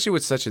 But especially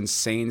with such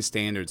insane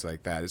standards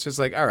like that. It's just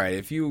like, all right,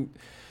 if you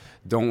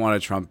don't want a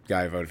Trump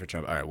guy, voted for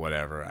Trump, all right,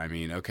 whatever. I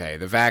mean, okay,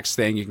 the vax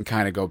thing you can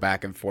kind of go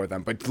back and forth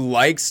on, but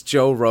likes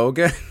Joe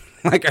Rogan?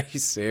 Like, are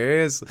you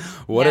serious?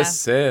 What a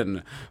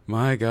sin.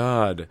 My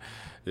God.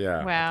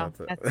 Yeah. Wow,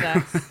 that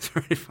sucks. That's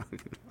pretty fucking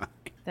funny.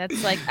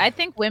 That's like, I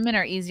think women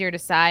are easier to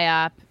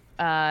psyop.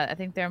 I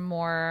think they're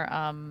more,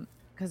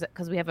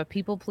 because we have a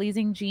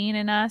people-pleasing gene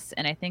in us,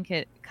 and I think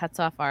it cuts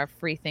off our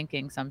free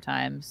thinking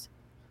sometimes.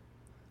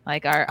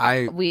 Like our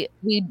I we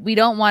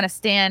don't want to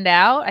stand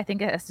out. I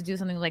think it has to do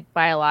something like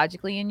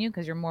biologically in you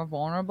because you're more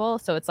vulnerable.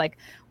 So it's like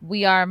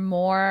we are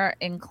more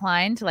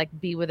inclined to like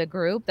be with a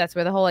group. That's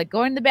where the whole like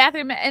going to the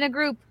bathroom in a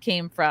group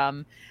came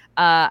from.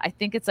 I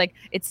think it's like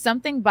it's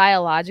something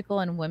biological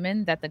in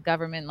women that the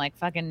government like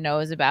fucking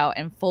knows about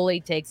and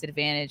fully takes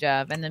advantage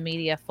of, and the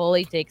media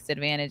fully takes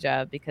advantage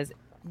of because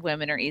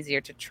women are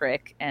easier to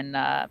trick and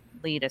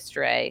lead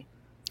astray.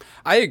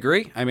 I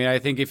agree. I mean, I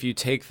think if you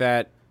take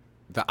the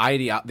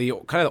kind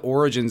of the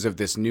origins of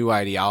this new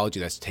ideology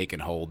that's taken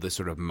hold, this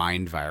sort of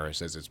mind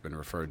virus as it's been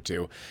referred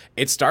to,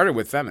 it started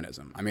with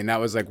feminism. I mean,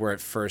 that was like where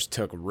it first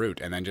took root,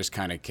 and then just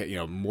kind of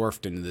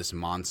morphed into this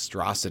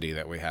monstrosity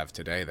that we have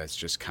today. That's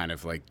just kind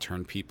of like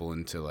turned people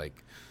into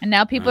like. And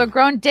now people are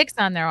growing dicks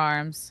on their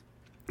arms.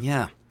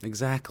 Yeah,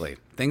 exactly.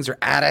 Things are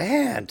out of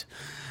hand.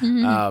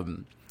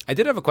 Mm-hmm. I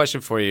did have a question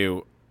for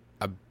you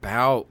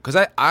about because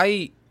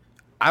I've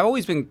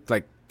always been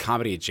like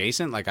comedy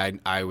adjacent. Like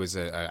I was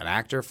an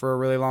actor for a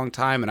really long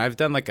time, and I've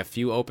done like a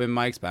few open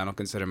mics, but I don't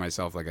consider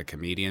myself like a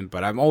comedian.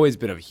 But I've always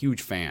been a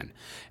huge fan,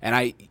 and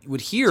I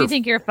would hear. Do you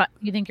think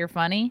you think you're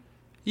funny?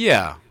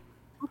 Yeah,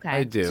 Okay,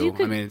 I do. So you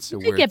could, I mean, it's a you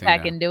could weird get thing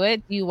back to. into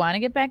it. Do you want to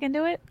get back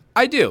into it?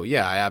 I do.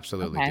 Yeah, I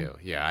absolutely Okay. do.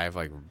 Yeah, I have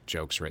like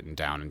jokes written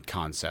down and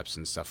concepts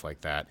and stuff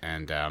like that.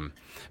 And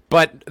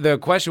but the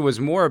question was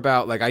more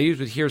about like I used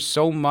to hear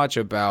so much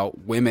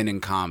about women in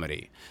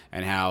comedy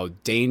and how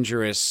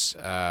dangerous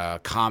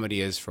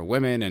comedy is for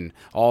women and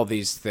all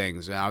these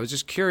things. And I was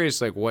just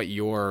curious, like, what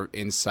your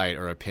insight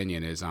or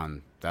opinion is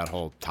on that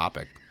whole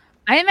topic.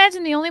 I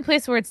imagine the only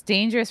place where it's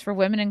dangerous for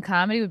women in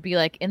comedy would be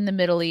like in the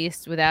Middle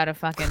East without a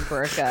fucking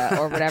burqa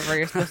or whatever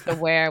you're supposed to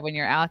wear when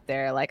you're out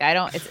there. Like I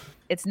don't.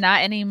 It's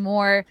not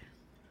anymore.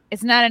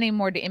 It's not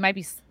anymore. It might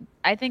be.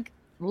 I think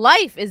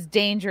life is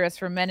dangerous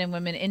for men and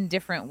women in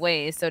different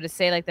ways. So to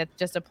say like that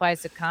just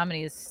applies to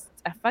comedy is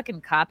a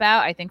fucking cop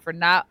out. I think for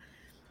not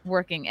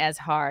working as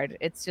hard.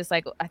 It's just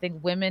like I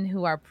think women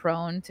who are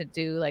prone to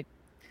do like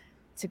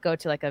to go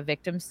to like a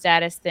victim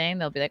status thing,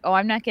 they'll be like, "Oh,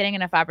 I'm not getting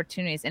enough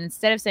opportunities." And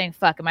instead of saying,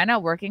 "Fuck, am I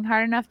not working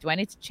hard enough? Do I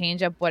need to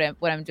change up what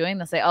I'm doing?"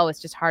 They'll say, "Oh, it's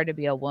just hard to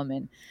be a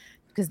woman."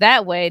 Because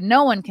that way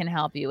no one can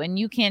help you and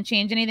you can't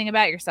change anything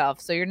about yourself.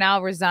 So you're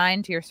now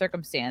resigned to your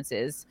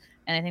circumstances.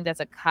 And I think that's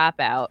a cop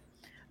out.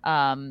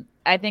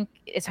 I think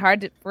it's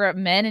hard for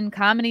men in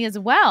comedy as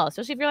well,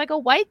 especially if you're like a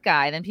white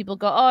guy. Then people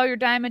go, "Oh, you're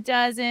dime a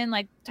dozen."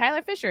 Like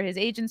Tyler Fisher, his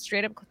agent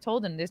straight up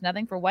told him, "There's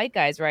nothing for white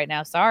guys right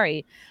now.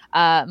 Sorry."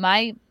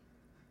 My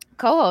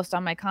co-host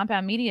on my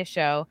Compound Media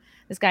show,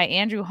 this guy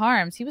Andrew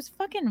Harms, he was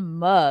fucking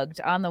mugged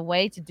on the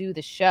way to do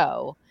the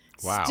show.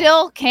 Wow.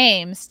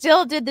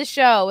 Still did the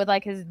show with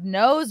like his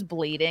nose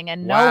bleeding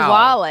and no Wow.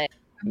 wallet.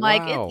 I'm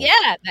like, Wow.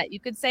 yeah, that you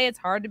could say it's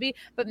hard to be,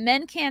 but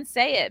men can't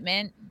say it.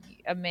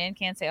 A man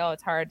can't say, "Oh,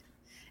 it's hard.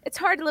 It's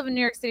hard to live in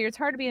New York City, or it's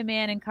hard to be a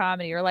man in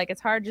comedy, or like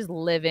it's hard just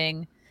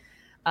living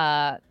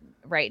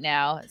right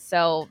now."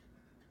 So,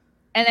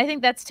 and I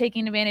think that's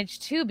taking advantage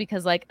too,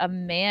 because like a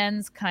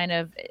man's kind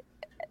of,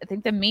 I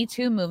think the Me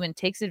Too movement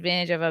takes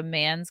advantage of a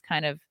man's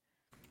kind of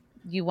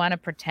you want to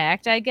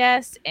protect, I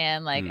guess,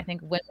 and like I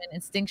think women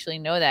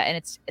instinctually know that, and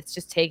it's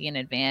just taking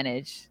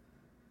advantage.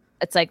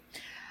 It's like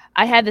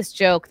I had this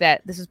joke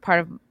that this is part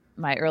of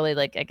my early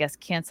like I guess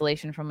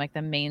cancellation from like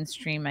the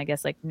mainstream I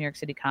guess like New York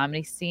City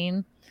comedy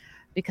scene,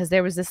 because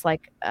there was this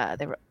like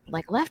they were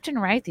like left and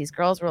right these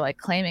girls were like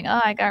claiming, "Oh,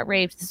 I got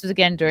raped." This was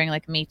again during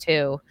like Me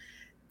Too.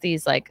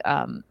 These like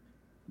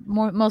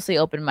mostly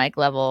open mic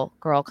level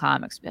girl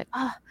comics be like,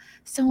 "Oh,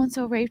 so and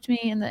so raped me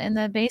in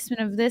the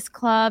basement of this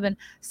club, and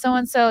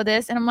so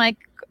this," and I'm like,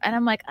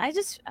 I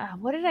just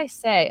what did I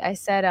say? I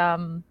said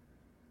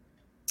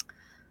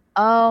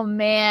oh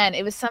man,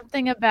 it was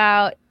something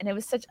about, and it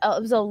was it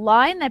was a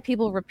line that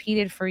people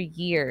repeated for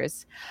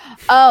years.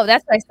 Oh,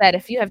 that's what I said.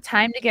 If you have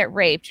time to get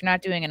raped, you're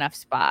not doing enough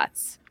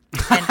spots.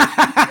 And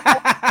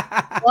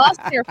lost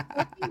their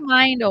fucking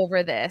mind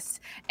over this.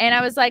 And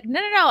I was like,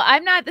 no,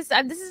 I'm not this.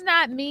 This is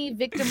not me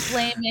victim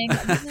blaming.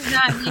 This is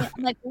not me.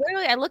 I'm like,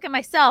 literally, I look at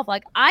myself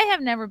like I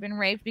have never been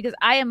raped because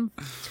I am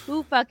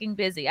too fucking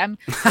busy. I'm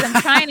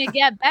trying to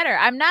get better.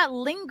 I'm not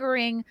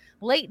lingering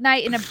late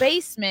night in a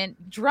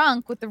basement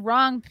drunk with the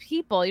wrong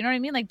people. You know what I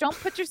mean? Like, don't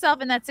put yourself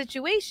in that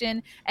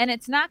situation and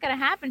it's not going to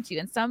happen to you.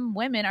 And some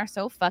women are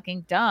so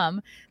fucking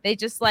dumb. They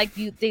just like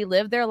they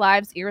live their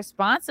lives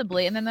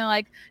irresponsibly. And then they're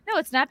like, no,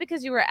 it's not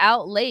because you were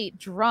out late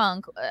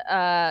drunk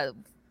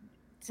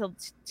till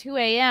 2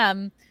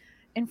 a.m.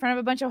 in front of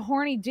a bunch of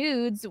horny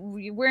dudes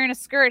wearing a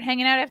skirt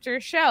hanging out after a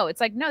show. It's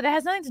like, no, that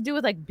has nothing to do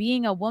with like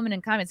being a woman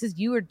in comedy. It says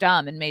you were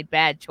dumb and made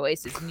bad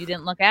choices and you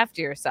didn't look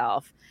after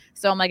yourself.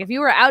 So I'm like, if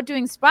you were out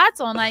doing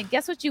spots all night,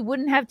 guess what you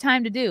wouldn't have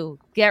time to do?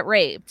 Get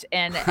raped.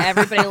 And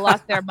everybody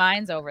lost their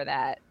minds over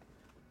that.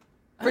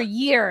 For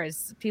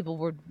years, people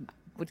would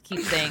keep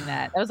saying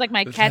that. That was like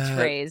my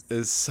catchphrase.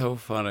 It's so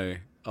funny.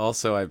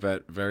 Also, I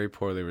bet very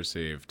poorly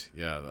received.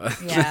 Yeah.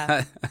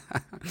 Yeah.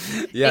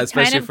 Yeah, it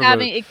especially kind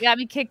of it got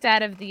me kicked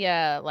out of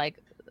the like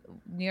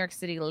New York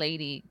City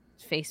lady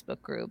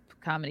Facebook group,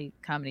 comedy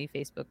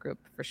Facebook group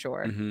for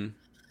sure. Mm-hmm.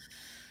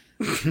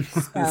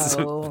 It's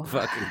a So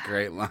fucking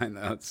great line.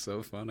 That's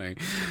so funny.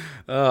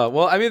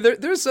 Well, I mean,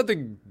 there's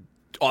something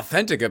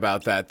authentic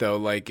about that though.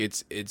 Like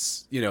it's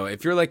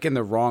if you're like in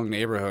the wrong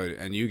neighborhood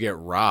and you get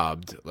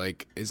robbed,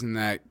 like isn't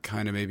that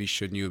kind of maybe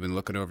shouldn't you have been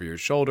looking over your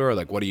shoulder? Or,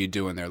 like what are you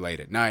doing there late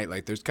at night?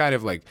 Like there's kind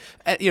of like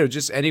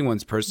just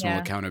anyone's personal yeah,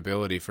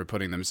 accountability for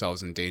putting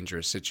themselves in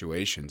dangerous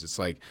situations. It's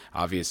like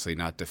obviously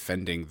not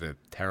defending the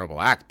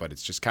terrible act, but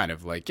it's just kind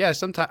of like yeah.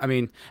 Sometimes I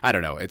mean I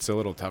don't know. It's a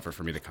little tougher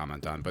for me to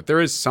comment on, but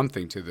there is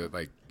something to the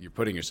like you're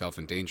putting yourself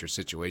in dangerous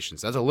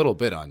situations. That's a little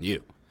bit on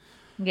you,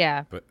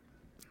 yeah, but.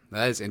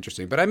 That is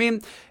interesting, but I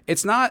mean,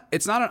 it's not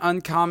an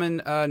uncommon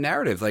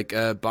narrative. Like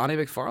Bonnie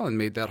McFarlane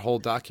made that whole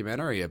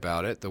documentary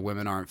about it, the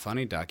 "Women Aren't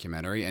Funny"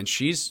 documentary, and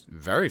she's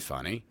very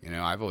funny.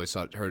 I've always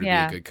thought her to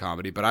be a yeah. good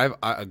comedy, but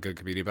a good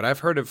comedian. But I've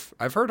heard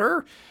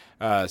her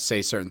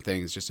say certain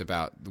things just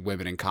about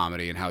women in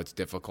comedy and how it's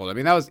difficult. I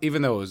mean, that was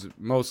even though it was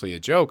mostly a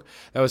joke,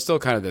 that was still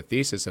kind of the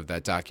thesis of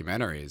that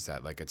documentary is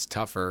that like it's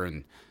tougher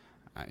and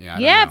yeah,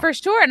 I don't Yeah, know. for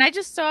sure. And I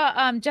just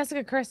saw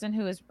Jessica Kirsten,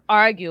 who is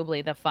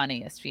arguably the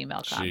funniest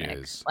female She comic.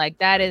 is Like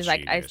that a is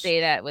like I genius.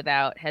 say that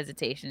without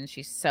hesitation.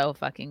 She's so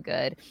fucking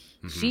good.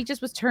 Hmm. She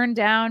just was turned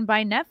down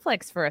by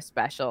Netflix for a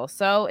special.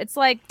 So it's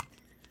like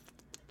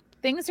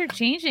things are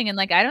changing and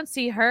like I don't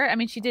see her. I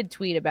mean, she did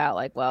tweet about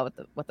like, well,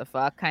 what the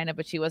fuck kind of,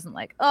 but she wasn't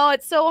like, "Oh,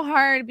 it's so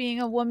hard being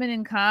a woman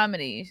in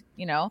comedy,"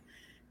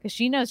 because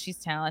she knows she's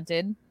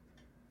talented.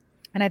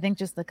 And I think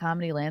just the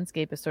comedy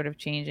landscape is sort of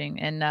changing.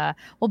 And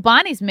well,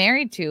 Bonnie's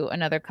married to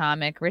another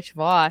comic, Rich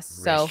Voss.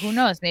 So who Rich.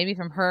 knows? Maybe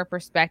from her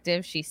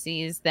perspective, she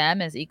sees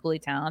them as equally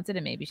talented,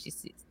 and maybe she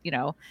sees.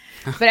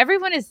 But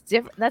everyone is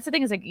different. That's the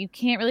thing is like you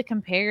can't really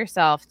compare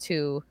yourself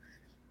to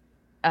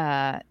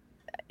uh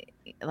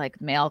like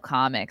male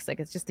comics. Like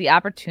it's just the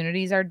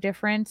opportunities are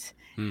different,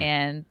 Hmm.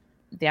 and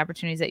the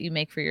opportunities that you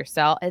make for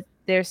yourself.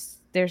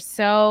 There's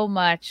so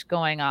much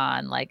going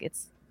on. Like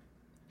it's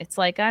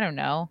like I don't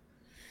know.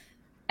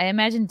 I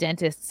imagine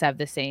dentists have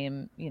the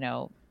same,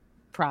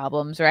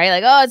 problems, right?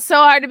 Like, oh, it's so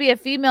hard to be a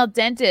female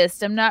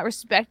dentist. I'm not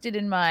respected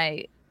in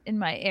my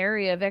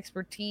area of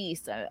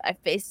expertise. I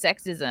face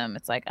sexism.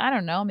 It's like, I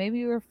don't know, maybe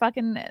you were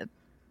fucking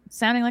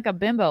sounding like a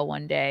bimbo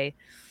one day.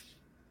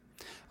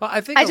 Well,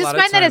 I think I a just lot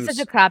of find that it's such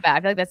a times cop out.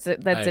 I feel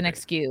like I that's an agree.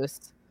 excuse.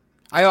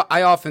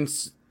 I often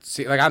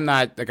see like I'm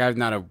not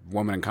a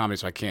woman in comedy,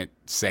 so I can't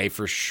say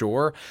for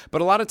sure.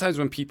 But a lot of times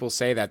when people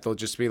say that, they'll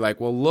just be like,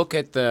 "Well, look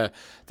at the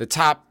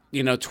top."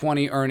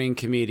 20 earning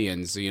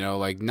comedians,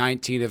 like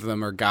 19 of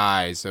them are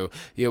guys. So,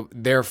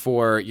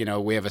 therefore,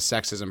 we have a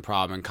sexism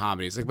problem in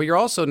comedy. It's like, but you're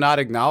also not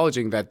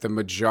acknowledging that the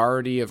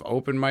majority of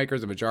open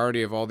micers, the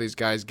majority of all these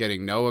guys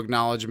getting no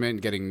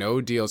acknowledgement, getting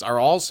no deals are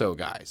also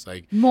guys.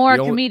 Like, you More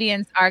don't,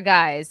 comedians are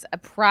guys.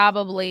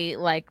 Probably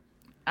like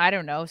I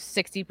don't know,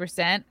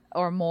 60%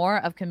 or more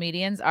of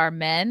comedians are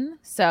men.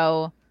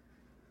 So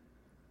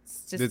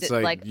it's just it's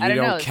like like I you don't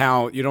don't know.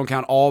 count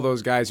all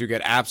those guys who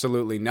get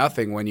absolutely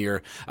nothing when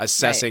you're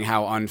Right. assessing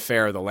how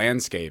unfair the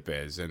landscape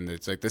is. And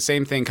it's like the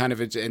same thing kind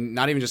of and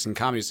not even just in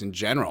comedy, just in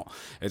general.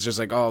 It's just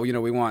like, oh,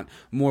 we want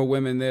more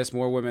women this,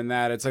 more women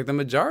that. It's like the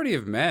majority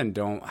of men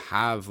don't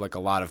have like a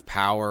lot of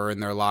power in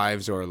their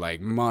lives or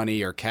like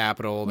money or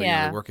capital. They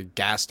Yeah. work at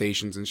gas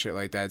stations and shit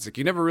like that. It's like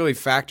you never really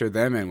factor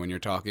them in when you're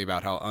talking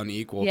about how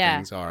unequal Yeah.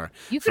 things are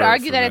You could for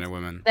argue for that men it's and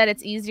women. that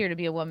it's easier to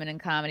be a woman in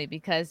comedy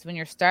because when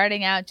you're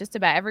starting out, just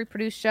about every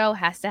produced show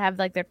has to have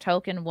like their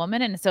token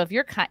woman. And so if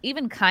you're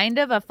even kind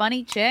of a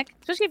funny chick,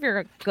 especially if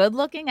you're good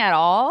looking at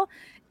all,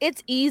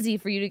 it's easy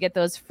for you to get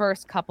those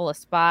first couple of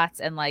spots.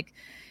 And like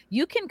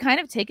you can kind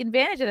of take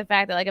advantage of the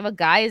fact that like if a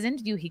guy is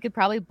into you, he could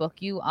probably book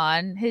you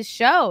on his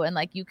show. And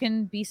like you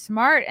can be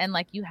smart and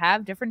like you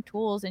have different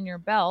tools in your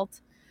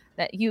belt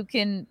that you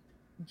can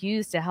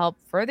use to help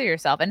further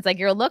yourself. And it's like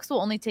your looks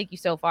will only take you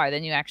so far.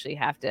 Then you actually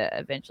have to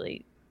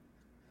eventually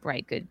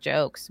write good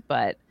jokes,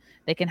 but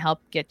they can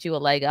help get you a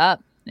leg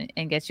up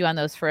and get you on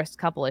those first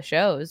couple of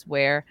shows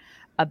where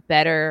a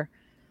better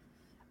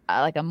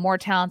like a more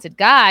talented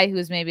guy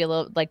who's maybe a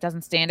little like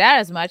doesn't stand out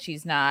as much,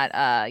 he's not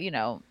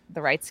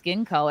the right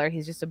skin color,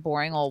 he's just a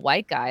boring old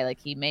white guy, like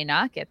he may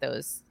not get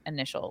those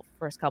initial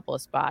first couple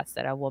of spots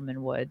that a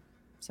woman would.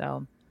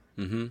 So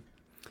Hmm.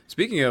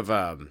 Speaking of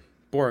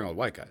boring old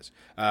white guys,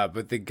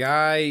 but the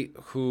guy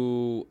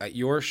who at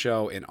your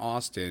show in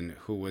Austin,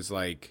 who was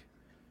like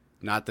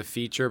not the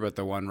feature, but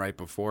the one right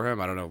before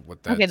him. I don't know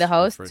what okay, the that's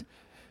host. referred.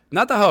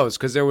 Not the host,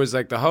 because there was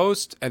like the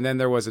host, and then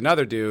there was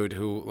another dude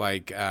who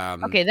like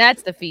Okay,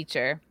 that's the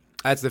feature.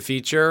 that's the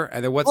feature,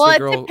 and then what's Well, the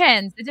it girl?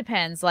 depends. It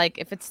depends. Like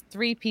if it's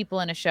three people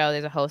in a show,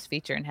 there's a host,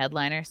 feature, and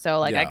headliner. So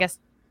like I Yeah. guess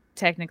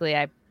technically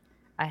I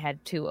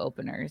had two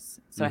openers.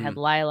 So I Hmm. had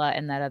Lila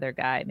and that other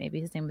guy.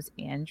 Maybe his name was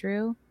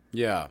Andrew.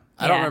 Yeah,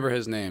 I don't Yeah. remember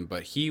his name,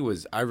 but he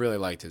was. I really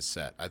liked his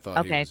set. I thought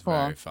he Okay, was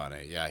very cool.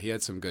 funny. Yeah, he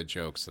had some good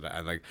jokes that I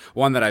like.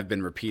 One that I've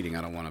been repeating.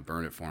 I don't want to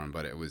burn it for him,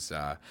 but it was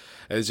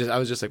just. I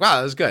was just like, wow,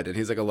 that was good. And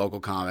he's like a local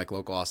comic,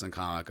 local Austin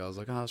comic. I was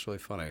like, oh, that's really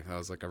funny. I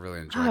was like, I really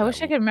Oh, enjoyed I that.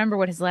 wish I could remember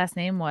what his last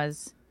name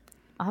was.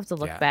 I'll have to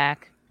look Yeah,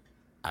 back.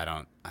 I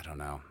don't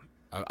know.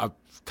 a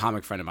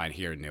comic friend of mine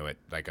here knew it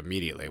like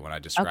immediately when I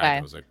described it. Okay.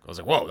 I was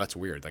like, whoa, that's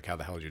weird. Like, how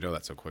the hell did you know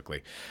that so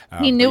quickly?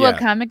 He But knew what yeah,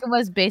 comic it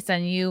was based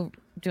on you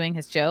doing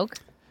his joke.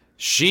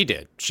 she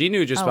did. She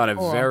knew just Oh, about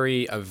cool.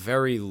 a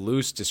very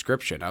loose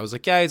description. I was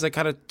like, yeah, he's like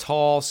kind of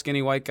tall,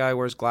 skinny white guy,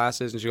 wears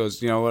glasses, and she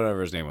goes,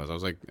 whatever his name was. I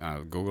was like,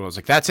 Google. I was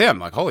like, that's him.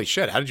 Like, holy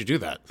shit, how did you do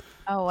that?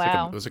 Oh, It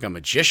wow. was like a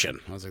magician.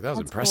 I was like, that was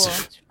That's cool. impressive.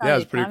 She's Yeah, it probably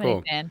was a pretty comedy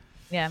cool. fan.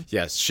 Yeah.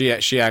 Yes,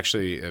 she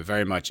actually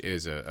very much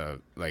is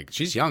like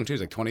she's young too.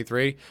 She's like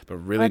 23, but Oh,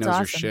 really that's knows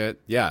her awesome.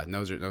 shit. Yeah,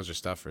 knows her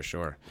stuff for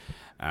sure.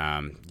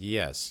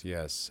 Yes,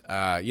 yes.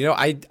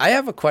 I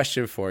have a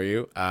question for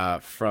you.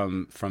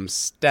 From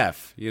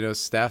Steph. You know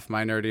Steph,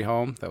 my nerdy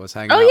home that was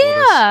hanging Oh, out with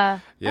us.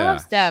 yeah. I love Yeah.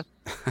 Steph.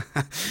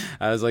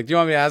 I was like, "Do you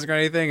want me to ask her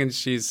anything?" And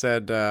she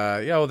said,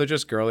 "Yeah, well, they're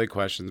just girly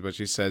questions." But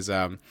she says,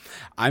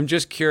 "I'm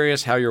just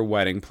curious how your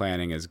wedding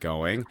planning is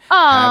going.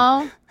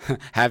 Have Oh.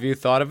 Have you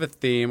thought of a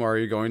theme, or are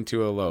you going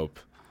to elope?"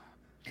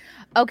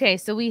 Okay,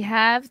 so we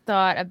have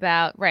thought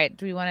about, right,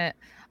 do we want to,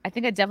 I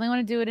think I definitely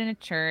want to do it in a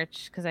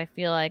church because I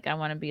feel like I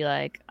want to be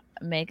like,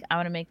 I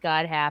want to make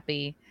God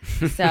happy.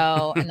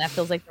 So, and that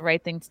feels like the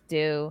right thing to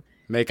do.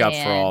 Make up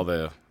for all And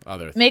the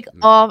other make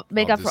all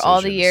up for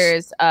all the decisions.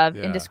 years of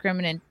Yeah.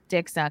 indiscriminate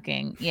dick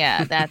sucking.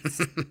 Yeah,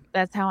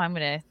 that's how I'm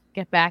gonna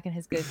get back in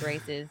his good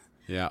graces.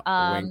 Yeah.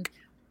 Um, Wink.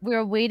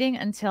 we're waiting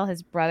until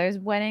his brother's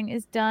wedding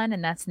is done,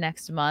 and that's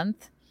next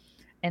month.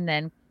 And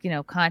then,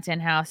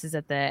 Content House is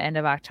at the end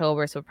of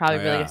October, so we're probably Oh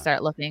really gonna yeah.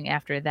 start looking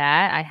after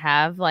that. I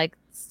have like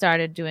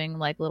started doing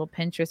like little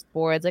Pinterest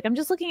boards. Like I'm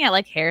just looking at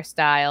like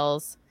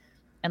hairstyles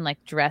and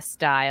like dress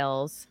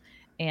styles.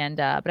 And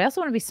but I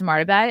also want to be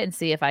smart about it and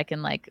see if I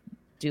can like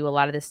do a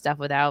lot of this stuff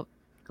without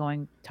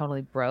going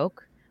totally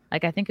broke.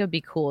 Like I think it would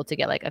be cool to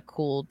get like a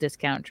cool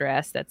discount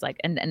dress that's like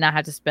and not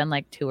have to spend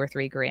like 2 or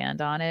 3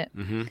 grand on it.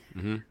 Mm-hmm.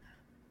 Mm-hmm.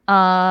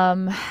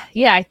 Um,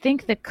 yeah, I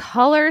think the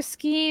color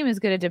scheme is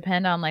going to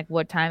depend on like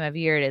what time of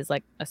year it is.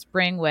 Like a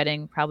spring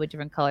wedding, probably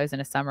different colors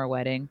than a summer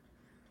wedding.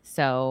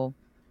 So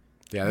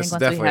Yeah, I this think is once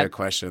we definitely have a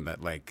question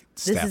that like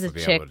this Steph is a would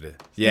be chick, able to. this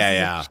Yeah, is a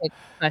yeah. chick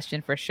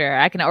question for sure.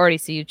 I can already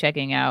see you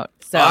checking out.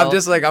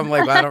 I'm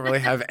like, I don't really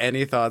have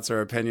any thoughts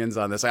or opinions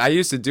on this. I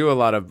used to do a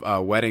lot of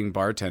wedding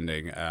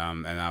bartending,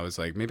 and I was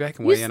like, maybe I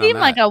can You weigh in on seem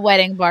like that. a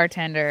wedding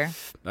bartender.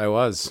 I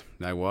was,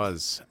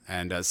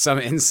 and some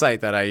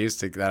insight that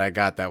I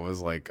got that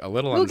was like a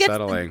little Who gets the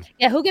unsettling.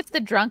 yeah, who gets the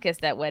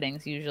drunkest at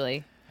weddings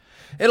usually?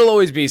 It'll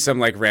always be some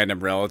like random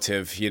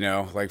relative,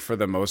 like for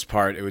the most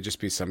part, it would just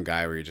be some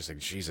guy where you're just like,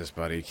 Jesus,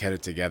 buddy, get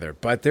it together.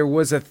 But there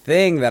was a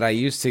thing that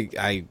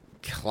I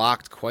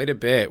clocked quite a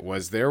bit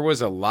was there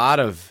was a lot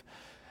of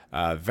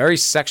very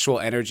sexual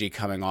energy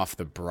coming off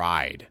the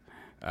bride,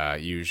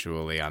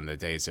 usually on the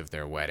days of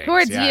their weddings.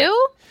 Towards Yeah.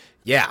 you?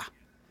 Yeah.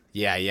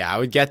 Yeah. Yeah. I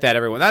would get that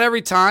not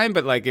every time,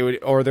 but like it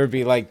would, or there'd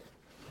be like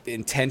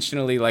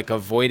intentionally like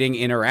avoiding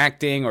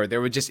interacting, or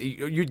there would just,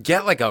 you'd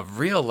get like a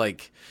real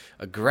like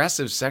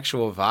aggressive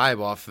sexual vibe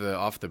off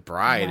the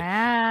bride.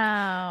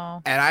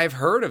 Wow. And I've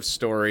heard of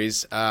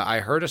stories. I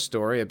heard a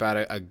story about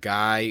a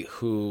guy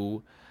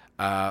who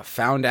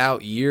found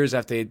out years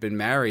after they'd been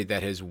married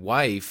that his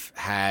wife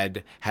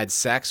had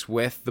sex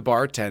with the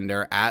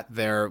bartender at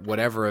their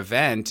whatever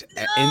event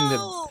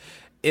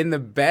in the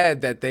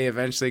bed that they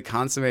eventually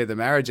consummated the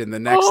marriage in the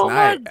next Oh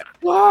my night.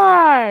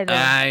 god.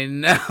 I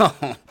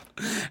know.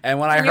 And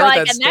when I And heard you're like,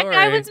 that and story, that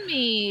guy was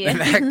me. and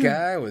that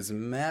guy was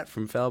Matt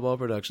from Foulball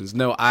Productions.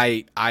 No,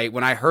 I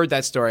when I heard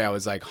that story, I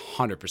was like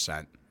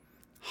 100%.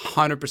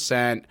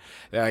 100%.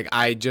 Like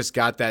I just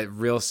got that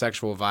real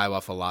sexual vibe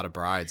off a lot of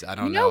brides. I You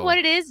don't know know. what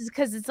it is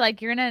because it's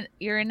like you're in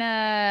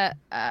a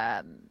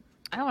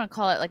I don't want to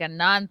call it like a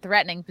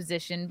non-threatening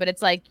position, but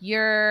it's like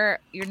you're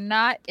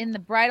not in the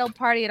bridal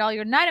party at all.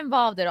 You're not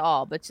involved at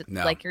all, but just,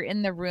 No. like you're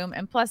in the room.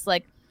 And plus,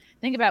 like,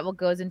 think about what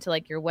goes into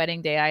like your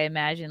wedding day. I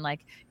imagine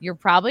like you're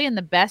probably in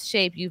the best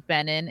shape you've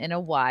been in a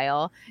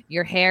while.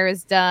 Your hair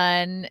is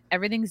done,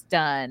 everything's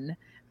done.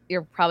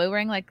 You're probably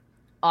wearing like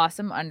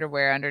awesome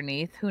underwear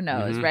underneath. Who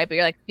knows, Mhm. right? But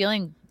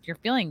you're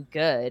feeling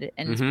good,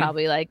 and it's Mhm.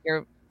 probably like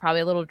you're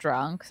probably a little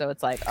drunk. So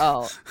it's like,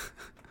 oh,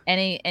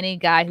 any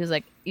guy who's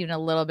like even a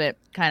little bit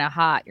kind of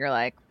hot, you're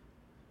like,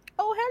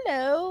 oh,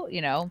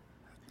 hello,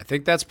 I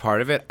think that's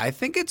part of it. I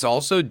think it's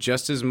also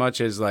just as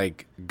much as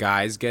like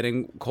guys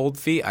getting cold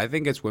feet. I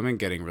think it's women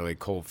getting really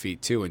cold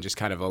feet too, and just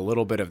kind of a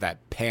little bit of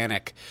that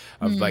panic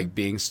of like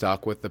being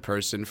stuck with the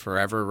person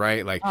forever,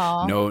 right? Like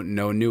Aw.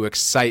 no new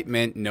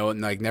excitement, no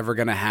like never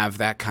gonna have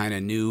that kind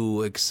of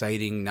new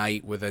exciting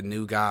night with a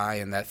new guy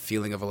and that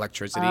feeling of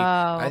electricity. Oh,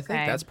 I think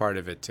okay. that's part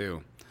of it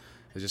too.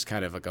 It's just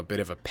kind of like a bit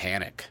of a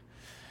panic.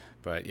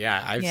 But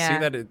yeah, I've Yeah.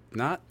 seen that it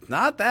not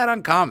that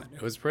uncommon.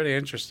 It was pretty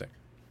interesting.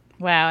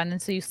 Wow. And then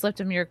so you slipped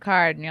him your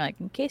card, and you're like,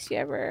 in case he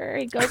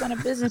goes on a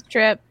business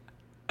trip.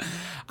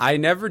 I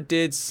never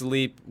did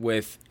sleep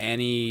with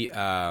any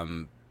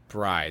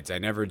brides. I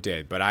never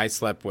did, but I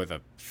slept with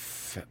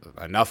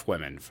enough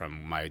women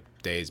from my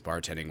days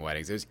bartending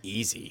weddings. It was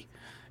easy.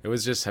 It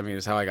was just, I mean,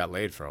 it's how I got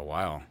laid for a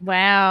while.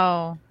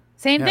 Wow.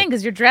 Same Yeah. thing,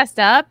 because you're dressed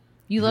up,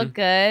 you look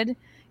good,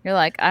 You're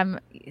like,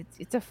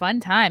 it's a fun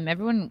time.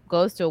 Everyone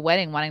goes to a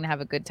wedding wanting to have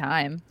a good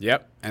time.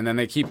 Yep. And then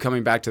they keep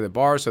coming back to the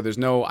bar. So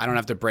I don't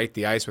have to break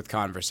the ice with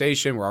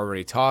conversation. We're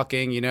already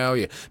talking,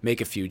 you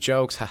make a few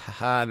jokes, ha ha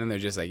ha. And then they're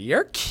just like,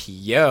 you're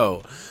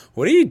cute.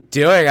 What are you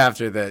doing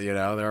after that? They're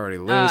already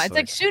loose. It's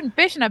like shooting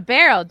fish in a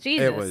barrel. It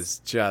Jesus. was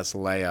just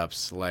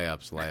layups,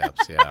 layups,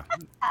 layups. Yeah.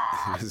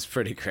 It was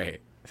pretty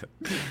great.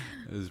 It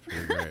was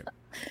pretty great.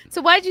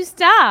 So why'd you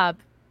stop?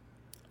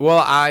 Well,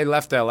 I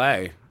left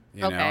LA,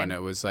 Okay. and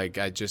it was like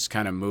I just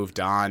kind of moved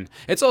on.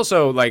 It's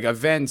also like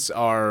events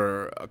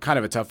are kind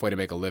of a tough way to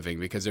make a living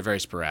because they're very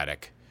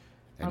sporadic.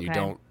 And you Okay.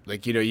 don't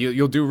like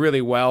you'll do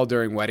really well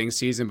during wedding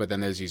season, but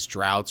then there's these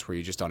droughts where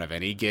you just don't have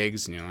any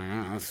gigs, and you're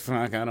like, oh,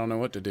 fuck, I don't know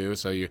what to do.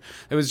 So it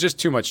was just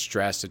too much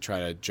stress to try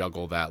to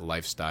juggle that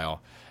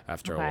lifestyle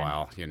after a Okay.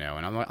 while,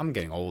 and I'm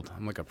getting old.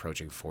 I'm like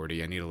approaching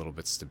 40. I need a little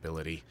bit of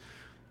stability.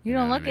 You You know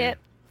don't what I look mean? it.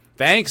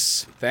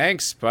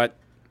 Thanks, but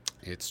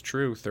it's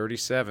true.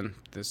 37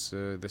 this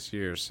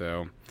year,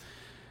 so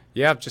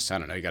yeah, just I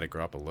don't know. You got to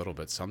grow up a little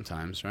bit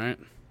sometimes, right?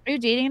 Are you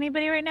dating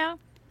anybody right now?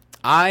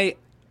 I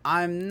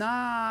I'm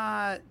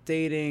not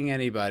dating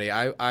anybody.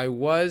 I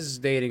was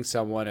dating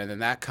someone and then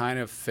that kind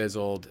of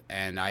fizzled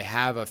and I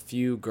have a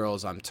few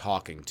girls I'm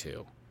talking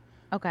to.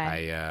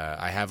 Okay.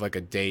 I have like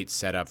a date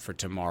set up for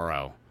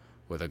tomorrow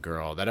with a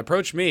girl that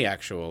approached me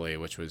actually,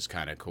 which was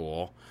kind of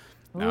cool.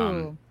 Um,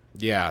 Ooh.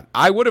 yeah,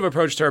 I would have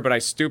approached her, but I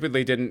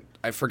stupidly didn't.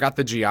 I forgot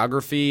the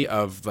geography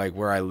of like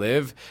where I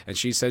live, and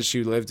she said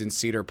she lived in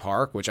Cedar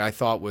Park, which I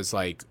thought was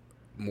like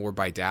more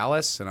by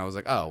Dallas, and I was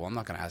like, oh, well, I'm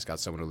not gonna ask out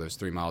someone who lives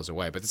 3 miles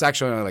away, but it's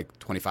actually only like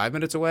 25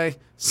 minutes away.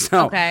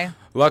 So, Okay.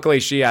 luckily,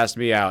 she asked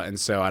me out, and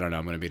so I don't know.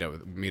 I'm gonna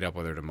meet up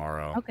with her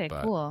tomorrow. Okay,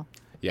 But cool.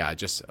 yeah,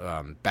 just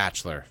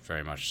bachelor,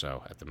 very much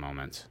so at the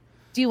moment.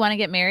 Do you want to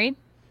get married?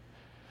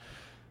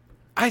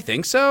 I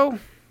think so.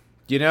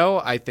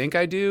 I think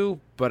I do,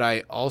 but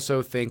I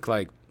also think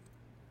like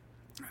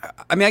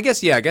I mean, I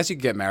guess you could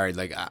get married.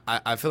 Like,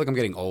 I feel like I'm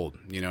getting old.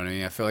 You know what I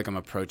mean? I feel like I'm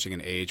approaching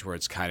an age where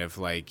it's kind of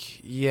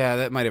like, yeah,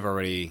 that might have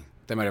already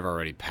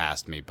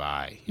passed me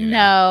by.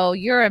 No,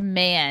 you're a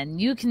man.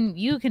 You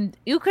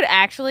could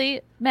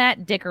actually,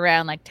 Matt, dick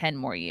around like 10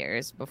 more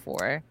years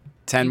before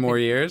 10 you more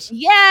could. years.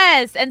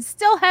 Yes, and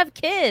still have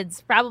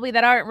kids, probably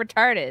that aren't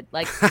retarded.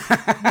 Like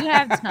you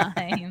have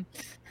time.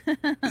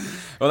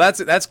 Well,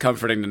 that's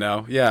comforting to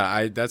know.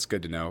 Yeah, that's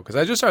good to know because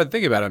I just started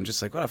thinking about it. I'm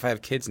just like, what if I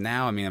have kids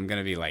now? I mean, I'm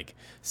gonna be like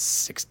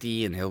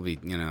 60 and he'll be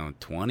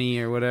 20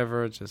 or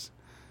whatever. It's just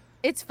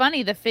It's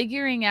funny, the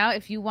figuring out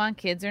if you want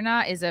kids or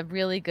not is a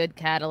really good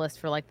catalyst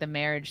for like the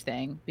marriage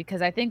thing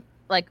because I think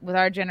like with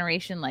our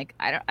generation like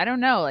I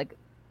don't know, like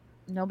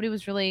nobody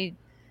was really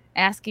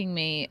asking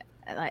me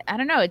like I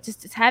don't know,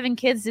 it's having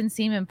kids didn't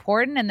seem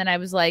important and then I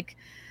was like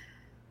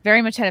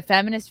very much had a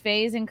feminist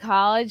phase in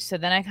college, so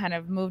then I kind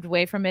of moved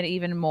away from it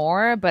even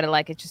more, but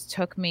like it just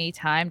took me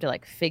time to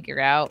like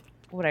figure out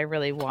what I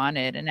really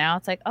wanted and now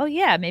it's like, "Oh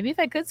yeah, maybe if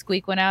I could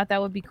squeak one out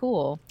that would be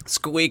cool."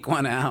 squeak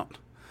one out.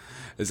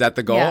 Is that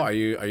the goal? Yeah. Are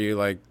you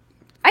like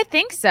I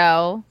think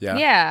so. yeah?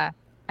 Yeah.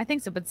 I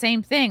think so, but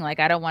same thing,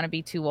 like, I don't wanna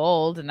be too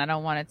old, and I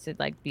don't want it to,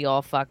 like, be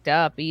all fucked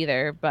up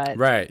either, but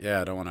Right.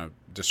 Yeah. I don't want to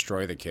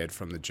destroy the kid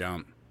from the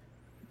jump.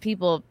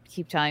 people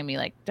keep telling me,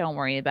 like, "Don't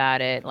worry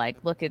about it," like,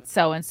 "Look at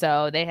so and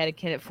so, they had a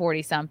kid at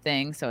 40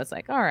 something," so it's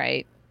like,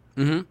 "Alright."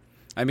 Hmm.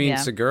 I mean, Yeah.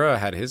 Segura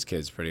had his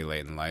kids pretty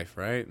late in life,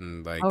 right?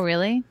 And Oh, like,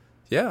 really?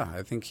 yeah,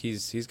 I think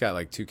he's got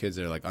like two kids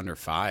that are like under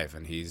 5,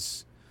 and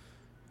he's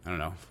I don't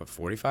know,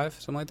 45,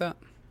 something like that.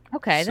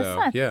 Okay, that's So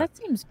not yeah, that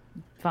seems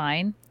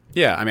fine.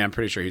 yeah. I mean, I'm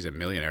pretty sure he's a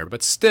millionaire,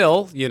 but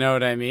still, you know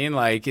what I mean?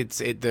 Like, the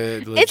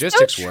It's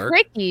logistics so work.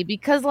 tricky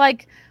because,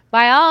 like,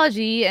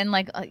 biology and,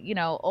 like,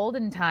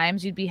 olden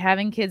times, you'd be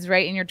having kids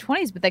right in your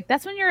 20s, but, like,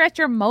 that's when you're at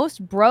your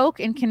most broke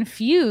and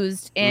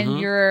confused and Hmm.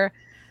 you're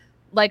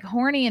like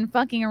horny and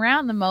fucking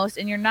around the most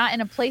and you're not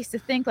in a place to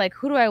think like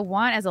who do I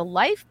want as a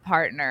life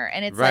partner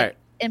and it's like Right.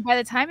 and by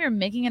the time you're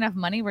making enough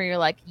money where you're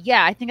like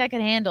yeah I think I can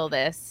handle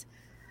this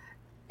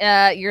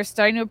you're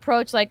starting to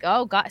approach like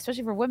oh god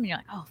especially for women you're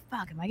like oh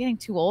fuck am I getting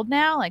too old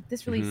now like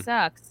this really Hmm.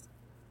 sucks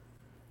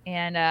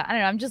and I don't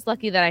know I'm just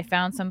lucky that I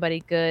found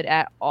somebody good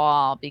at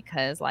all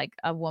because like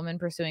a woman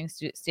pursuing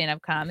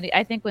stand-up comedy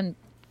I think when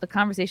the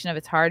conversation of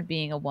it's hard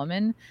being a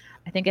woman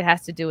I think it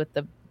has to do with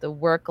the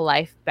work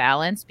life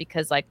balance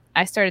because like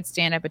I started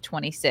stand up at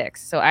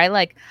 26. So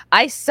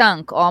I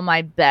sunk all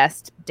my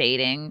best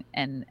dating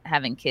and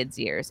having kids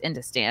years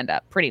into stand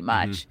up pretty Hmm.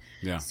 much.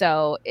 Yeah.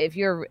 So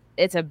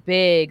it's a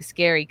big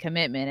scary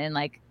commitment and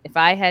like if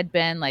I had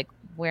been like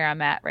where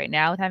I'm at right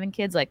now with having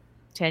kids like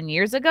 10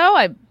 years ago,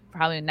 I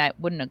probably not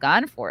wouldn't have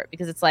gone for it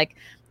because it's like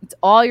it's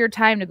all your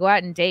time to go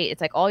out and date.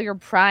 It's like all your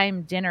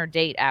prime dinner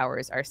date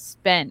hours are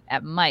spent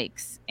at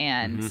Mike's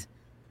and Hmm.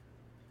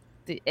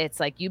 it's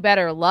like you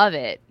better love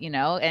it,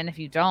 and if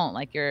you don't,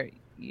 like you're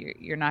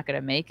not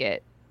gonna make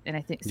it. And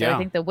I think so. I Yeah.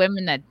 think the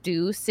women that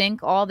do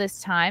sink all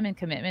this time and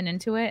commitment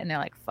into it, and they're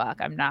like,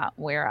 "Fuck, I'm not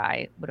where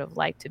I would have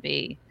liked to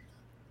be."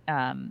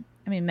 I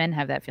mean, men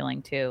have that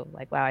feeling too.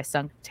 Like, wow, I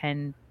sunk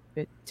 10,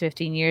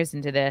 15 years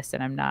into this,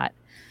 and I'm not.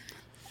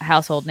 a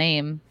household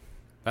name.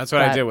 That's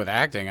what I did with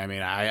acting. I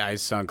mean, I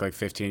sunk like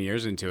 15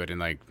 years into it and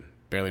like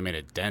barely made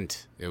a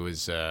dent. It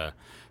was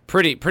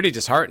pretty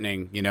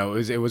disheartening. You know,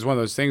 it was one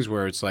of those things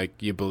where it's like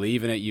you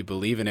believe in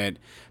it,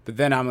 but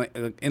then I'm like,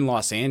 in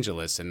Los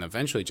Angeles, and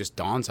eventually it just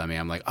dawns on me.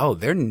 I'm like, oh,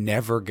 they're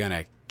never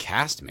gonna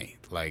cast me.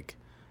 Like,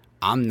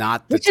 I'm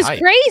not the type. Which is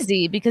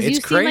crazy because you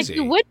seem crazy.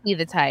 like you would be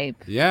the type.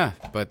 Yeah,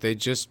 but they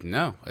just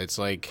no. It's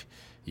like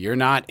you're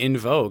not in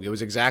vogue. It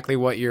was exactly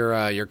what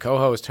your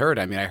co-host heard.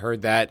 I mean, I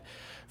heard that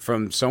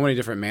from so many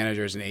different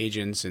managers and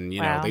agents, and you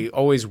know they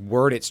always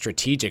word it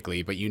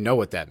strategically, but you know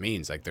what that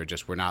means. Like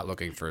we're not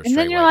looking for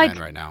straight white men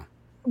right now.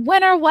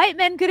 When are white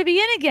men going to be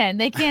in again?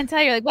 They can't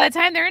tell you. Like by the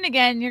time they're in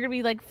again, you're going to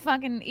be like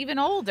fucking even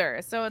older.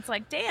 So it's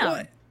like, damn.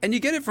 Well, and you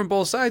get it from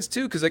both sides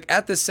too, because like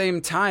at the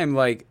same time,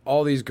 like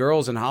all these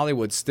girls in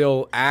Hollywood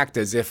still act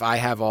as if I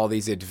have all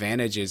these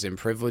advantages and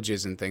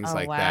privileges and things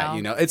that.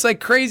 You know, it's like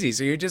crazy.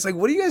 So you're just like,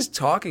 what are you guys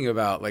talking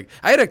about? Like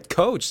I had a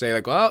coach say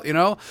like, well, you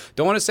know,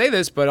 don't want to say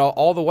this, but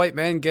all the white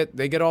men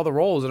get all the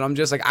roles, and I'm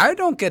just like, I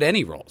don't get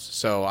any roles.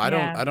 So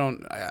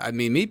I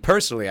mean, me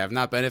personally, I've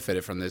not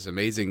benefited from this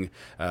amazing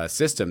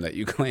system that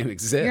you claim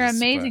exists. Your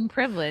amazing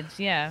privilege,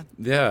 yeah.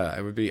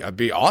 Yeah, I'd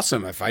be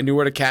awesome if I knew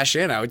where to cash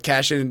in. I would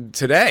cash in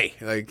today.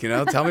 Like, you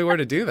know, tell me where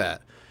to do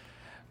that.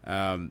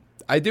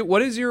 I do. What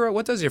does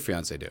your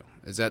fiance do?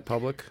 Is that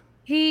public?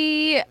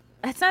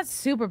 It's not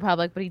super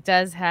public, but he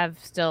does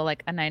have still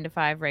like a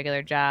 9-to-5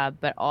 regular job,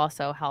 but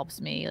also helps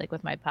me like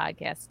with my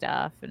podcast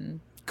stuff and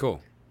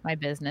my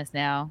business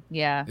now.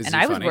 Yeah. And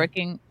I was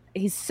working.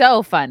 He's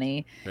so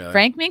funny. Really?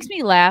 Frank makes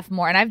me laugh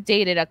more. And I've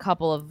dated a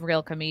couple of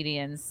real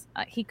comedians.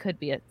 He could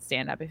be a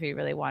stand-up if he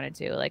really wanted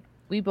to. Like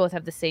we both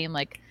have the same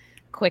like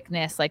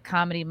quickness, like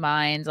comedy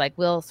minds. Like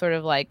we'll sort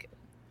of like,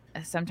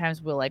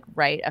 sometimes we'll like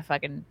write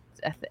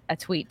a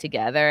tweet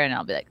together and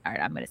I'll be like, all right,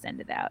 I'm going to send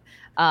it out.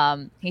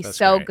 He's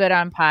so good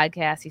on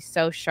podcasts. He's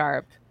so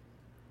sharp.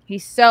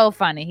 He's so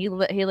funny. He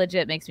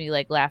legit makes me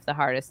like laugh the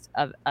hardest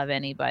of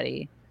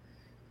anybody.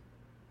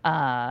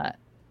 And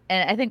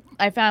I think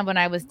I found when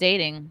I was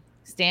dating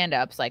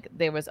stand-ups, like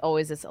there was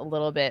always this a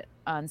little bit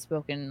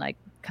unspoken like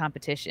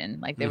competition.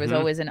 Like there was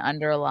always an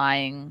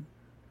underlying,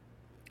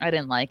 I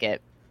didn't like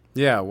it.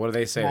 Yeah. What do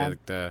they say?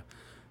 Like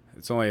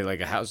it's only like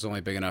a house is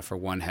only big enough for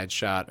one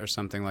headshot or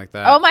something like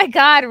that. Oh my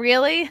God,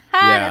 really?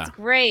 That's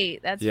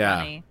great. That's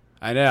funny.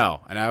 I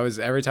know. And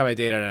every time I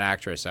dated an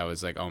actress, I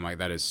was like, oh my,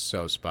 that is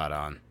so spot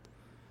on.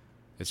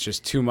 It's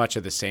just too much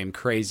of the same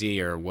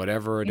crazy or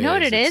whatever it is. You know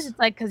what it is? It's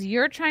like, because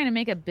you're trying to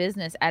make a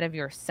business out of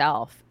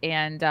yourself.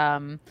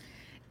 And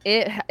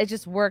it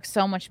just works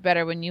so much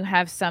better when you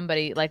have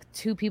somebody, like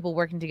two people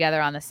working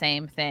together on the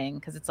same thing.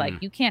 Because it's like,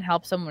 you can't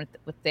help someone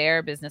with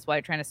their business while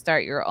you're trying to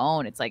start your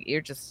own. It's like,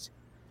 you're just...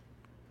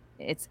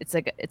 It's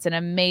like it's an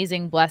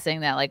amazing blessing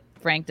that like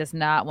Frank does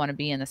not want to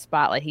be in the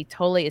spotlight. He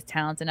totally is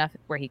talented enough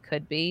where he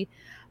could be,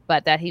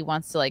 but that he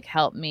wants to like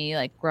help me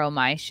like grow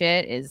my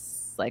shit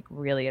is like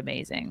really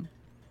amazing.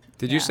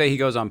 Did you say he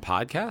goes on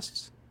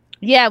podcasts?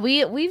 Yeah,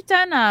 we've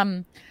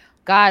done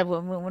God,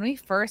 when we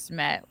first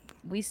met,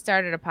 we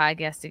started a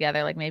podcast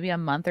together like maybe a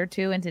month or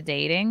two into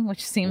dating,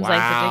 which seems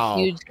like such a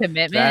huge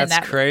commitment.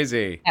 That's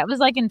crazy. That was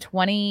like in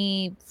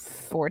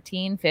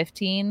 2014,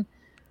 15.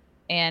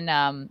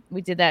 And we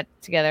did that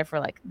together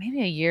for like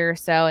maybe a year or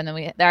so. And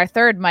then our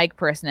third mic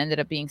person ended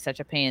up being such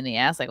a pain in the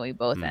ass. Like we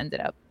both ended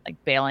up like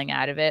bailing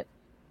out of it.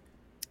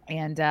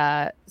 And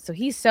so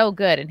he's so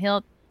good. And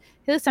he'll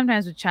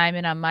sometimes would chime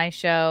in on my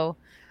show.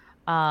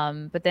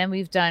 But then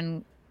we've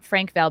done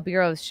Frank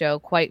Valbiro's show,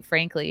 quite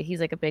frankly. He's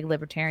like a big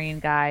libertarian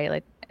guy.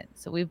 Like,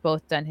 so we've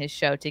both done his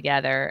show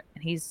together.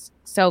 And he's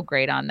so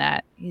great on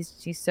that. He's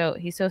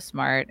so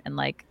smart. And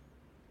like,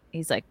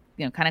 he's like,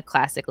 you know, kind of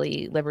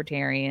classically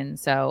libertarian.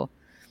 So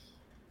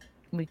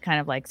we kind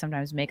of like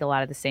sometimes make a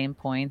lot of the same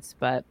points,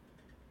 but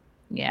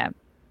yeah,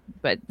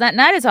 but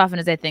not as often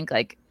as I think.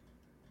 Like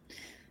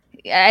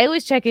I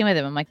always check in with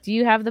him. I'm like, do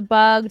you have the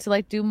bug to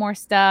like do more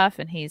stuff?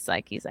 And he's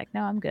like,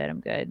 no, I'm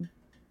good.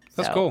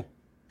 That's cool.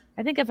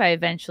 I think if I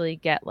eventually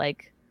get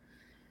like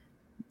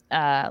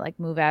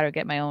move out or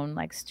get my own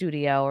like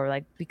studio or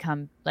like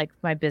become like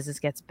my business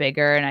gets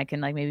bigger and I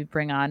can like maybe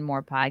bring on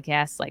more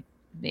podcasts, like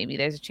maybe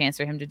there's a chance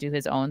for him to do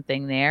his own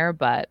thing there,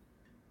 but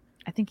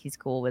I think he's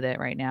cool with it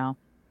right now.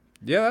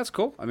 Yeah, that's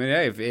cool. I mean,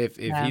 hey, if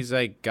he's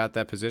like got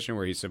that position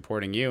where he's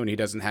supporting you and he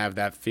doesn't have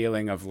that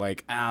feeling of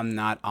like, I'm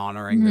not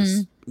honoring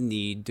this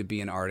need to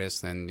be an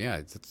artist, then yeah,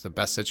 it's the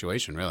best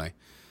situation, really.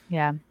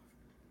 Yeah.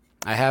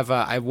 I have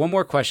one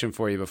more question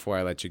for you before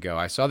I let you go.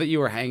 I saw that you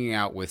were hanging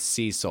out with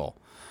Cecil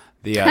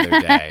the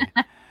other day.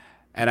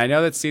 And I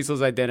know that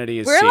Cecil's identity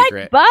is secret. We're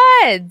like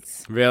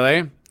buds.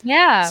 Really?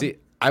 Yeah. See,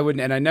 I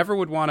never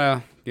would want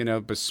to, you know,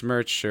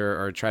 besmirch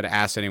or try to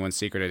ask anyone's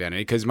secret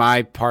identity, because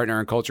my partner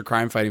in culture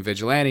crime fighting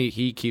vigilante,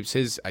 he keeps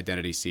his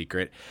identity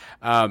secret.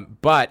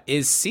 But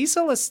is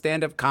Cecil a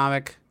stand-up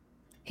comic?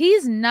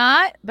 He's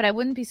not, but I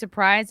wouldn't be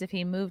surprised if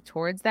he moved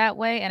towards that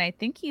way. And I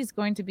think he's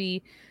going to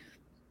be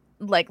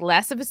like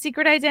less of a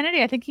secret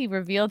identity. I think he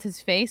revealed his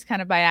face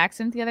kind of by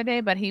accident the other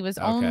day, but he was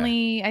Okay.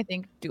 only, I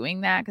think,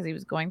 doing that because he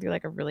was going through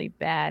like a really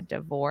bad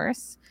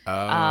divorce. So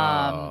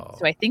Oh,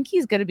 I think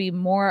he's going to be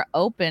more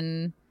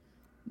open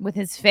with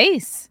his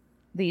face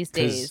these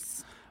because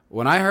days.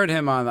 when I heard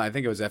him on, I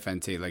think it was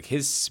FNT, like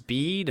his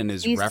speed and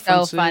his He's so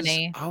references,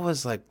 funny. I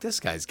was like, this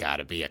guy's got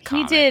to be a He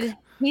comic. did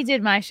he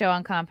did my show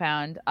on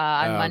Compound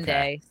on Oh, okay.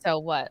 Monday. So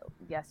what,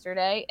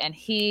 yesterday? And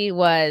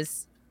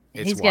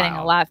It's he's getting a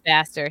wild lot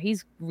faster.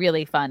 He's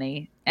really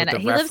funny. with And the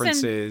he lives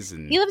references he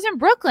and lives in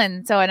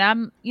Brooklyn. So and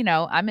I'm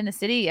in the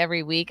city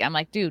every week. I'm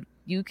like, dude,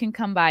 you can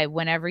come by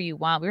whenever you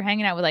want. We were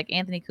hanging out with like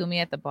Anthony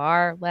Cumia at the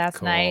bar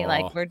last night.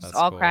 Like cool. we're just That's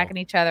all cool. cracking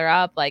each other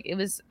up. Like it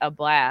was a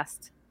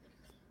blast.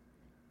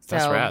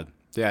 That's So rad.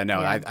 Yeah,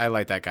 no, yeah. I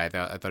like that guy. I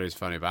thought he was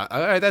funny. But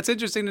all right, that's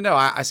interesting to know.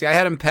 I see. I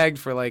had him pegged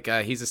for like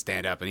he's a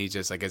stand-up and he's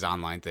just like his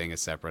online thing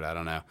is separate. I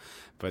don't know,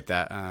 but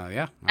that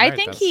yeah. All I right,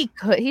 think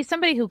that's he's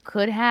somebody who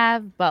could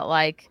have, but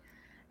like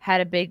had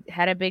a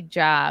big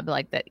job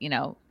like that,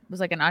 was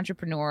like an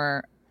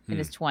entrepreneur in hmm,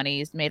 his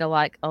 20s, made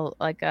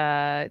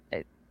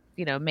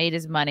made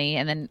his money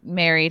and then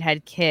married,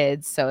 had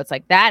kids. So it's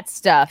like that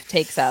stuff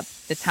takes up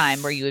the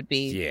time where you would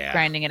be yeah,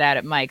 grinding it out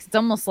at Mike's. It's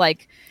almost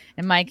like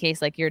in my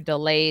case, like your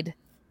delayed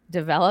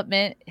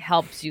development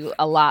helps you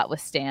a lot with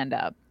stand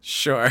up.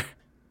 sure.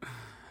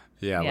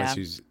 Yeah, Yeah.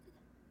 let's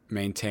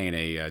maintain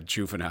a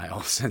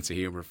juvenile sense of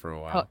humor for a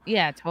Oh, while.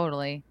 yeah,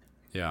 totally.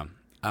 Yeah.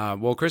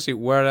 Well, Chrissy,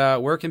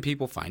 where can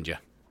people find you?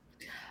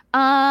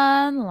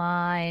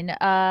 Online,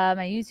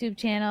 my YouTube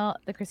channel,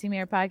 the Chrissy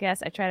Mirror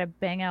Podcast. I try to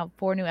bang out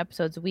 4 new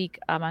episodes a week.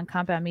 On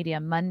Compound Media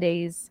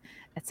Mondays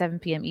at 7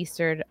 p.m.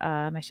 Eastern.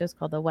 My show's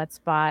called The Wet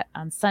Spot.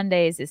 On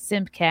Sundays is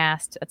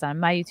Simpcast. It's on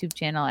my YouTube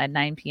channel at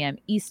 9 p.m.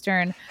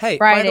 Eastern. Hey,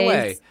 by the way,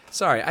 Fridays,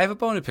 sorry, I have a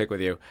bone to pick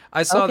with you.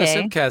 I saw the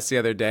okay. Simcast the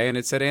other day, and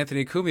it said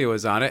Anthony Cumia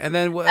was on it, and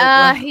then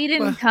He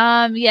didn't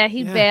come. Yeah,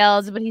 he yeah.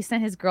 bailed, but he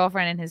sent his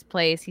girlfriend in his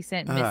place. He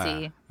sent Ah,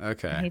 Missy, and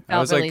okay. he I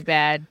felt was really like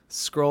bad. I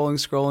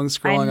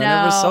scrolling. I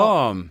never know.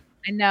 saw him.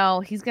 I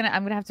know. I'm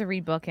gonna have to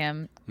rebook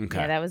him. Yeah,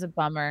 Okay. that was a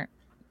bummer.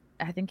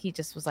 I think he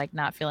just was like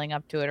not feeling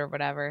up to it or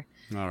whatever.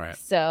 All right.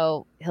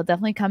 So he'll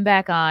definitely come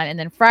back on. And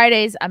then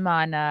Fridays, I'm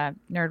on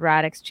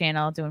Nerdrotics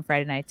channel doing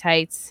Friday Night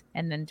Tights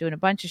and then doing a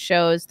bunch of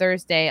shows.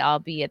 Thursday, I'll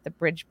be at the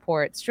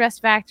Bridgeport Stress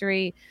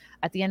Factory.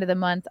 At the end of the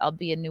month, I'll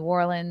be in New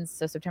Orleans.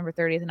 So September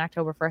 30th and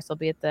October 1st, I'll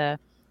be at the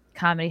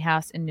Comedy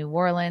House in New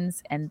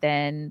Orleans. And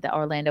then the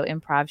Orlando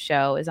Improv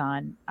Show is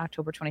on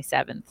October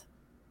 27th.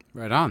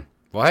 Right on.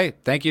 Well, hey,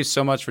 thank you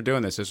so much for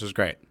doing this. This was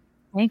great.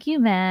 Thank you,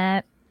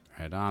 Matt.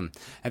 Right on.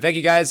 And thank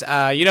you guys.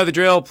 You know the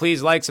drill.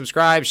 Please like,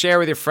 subscribe, share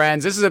with your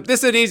friends. This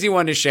is an easy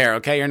one to share,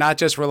 okay? You're not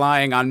just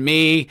relying on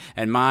me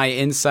and my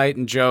insight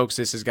and jokes.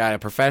 This has got a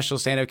professional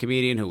stand-up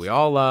comedian who we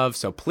all love.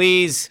 So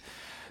please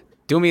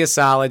do me a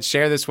solid,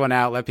 share this one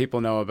out, let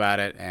people know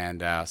about it,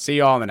 and see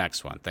you all in the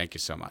next one. Thank you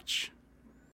so much.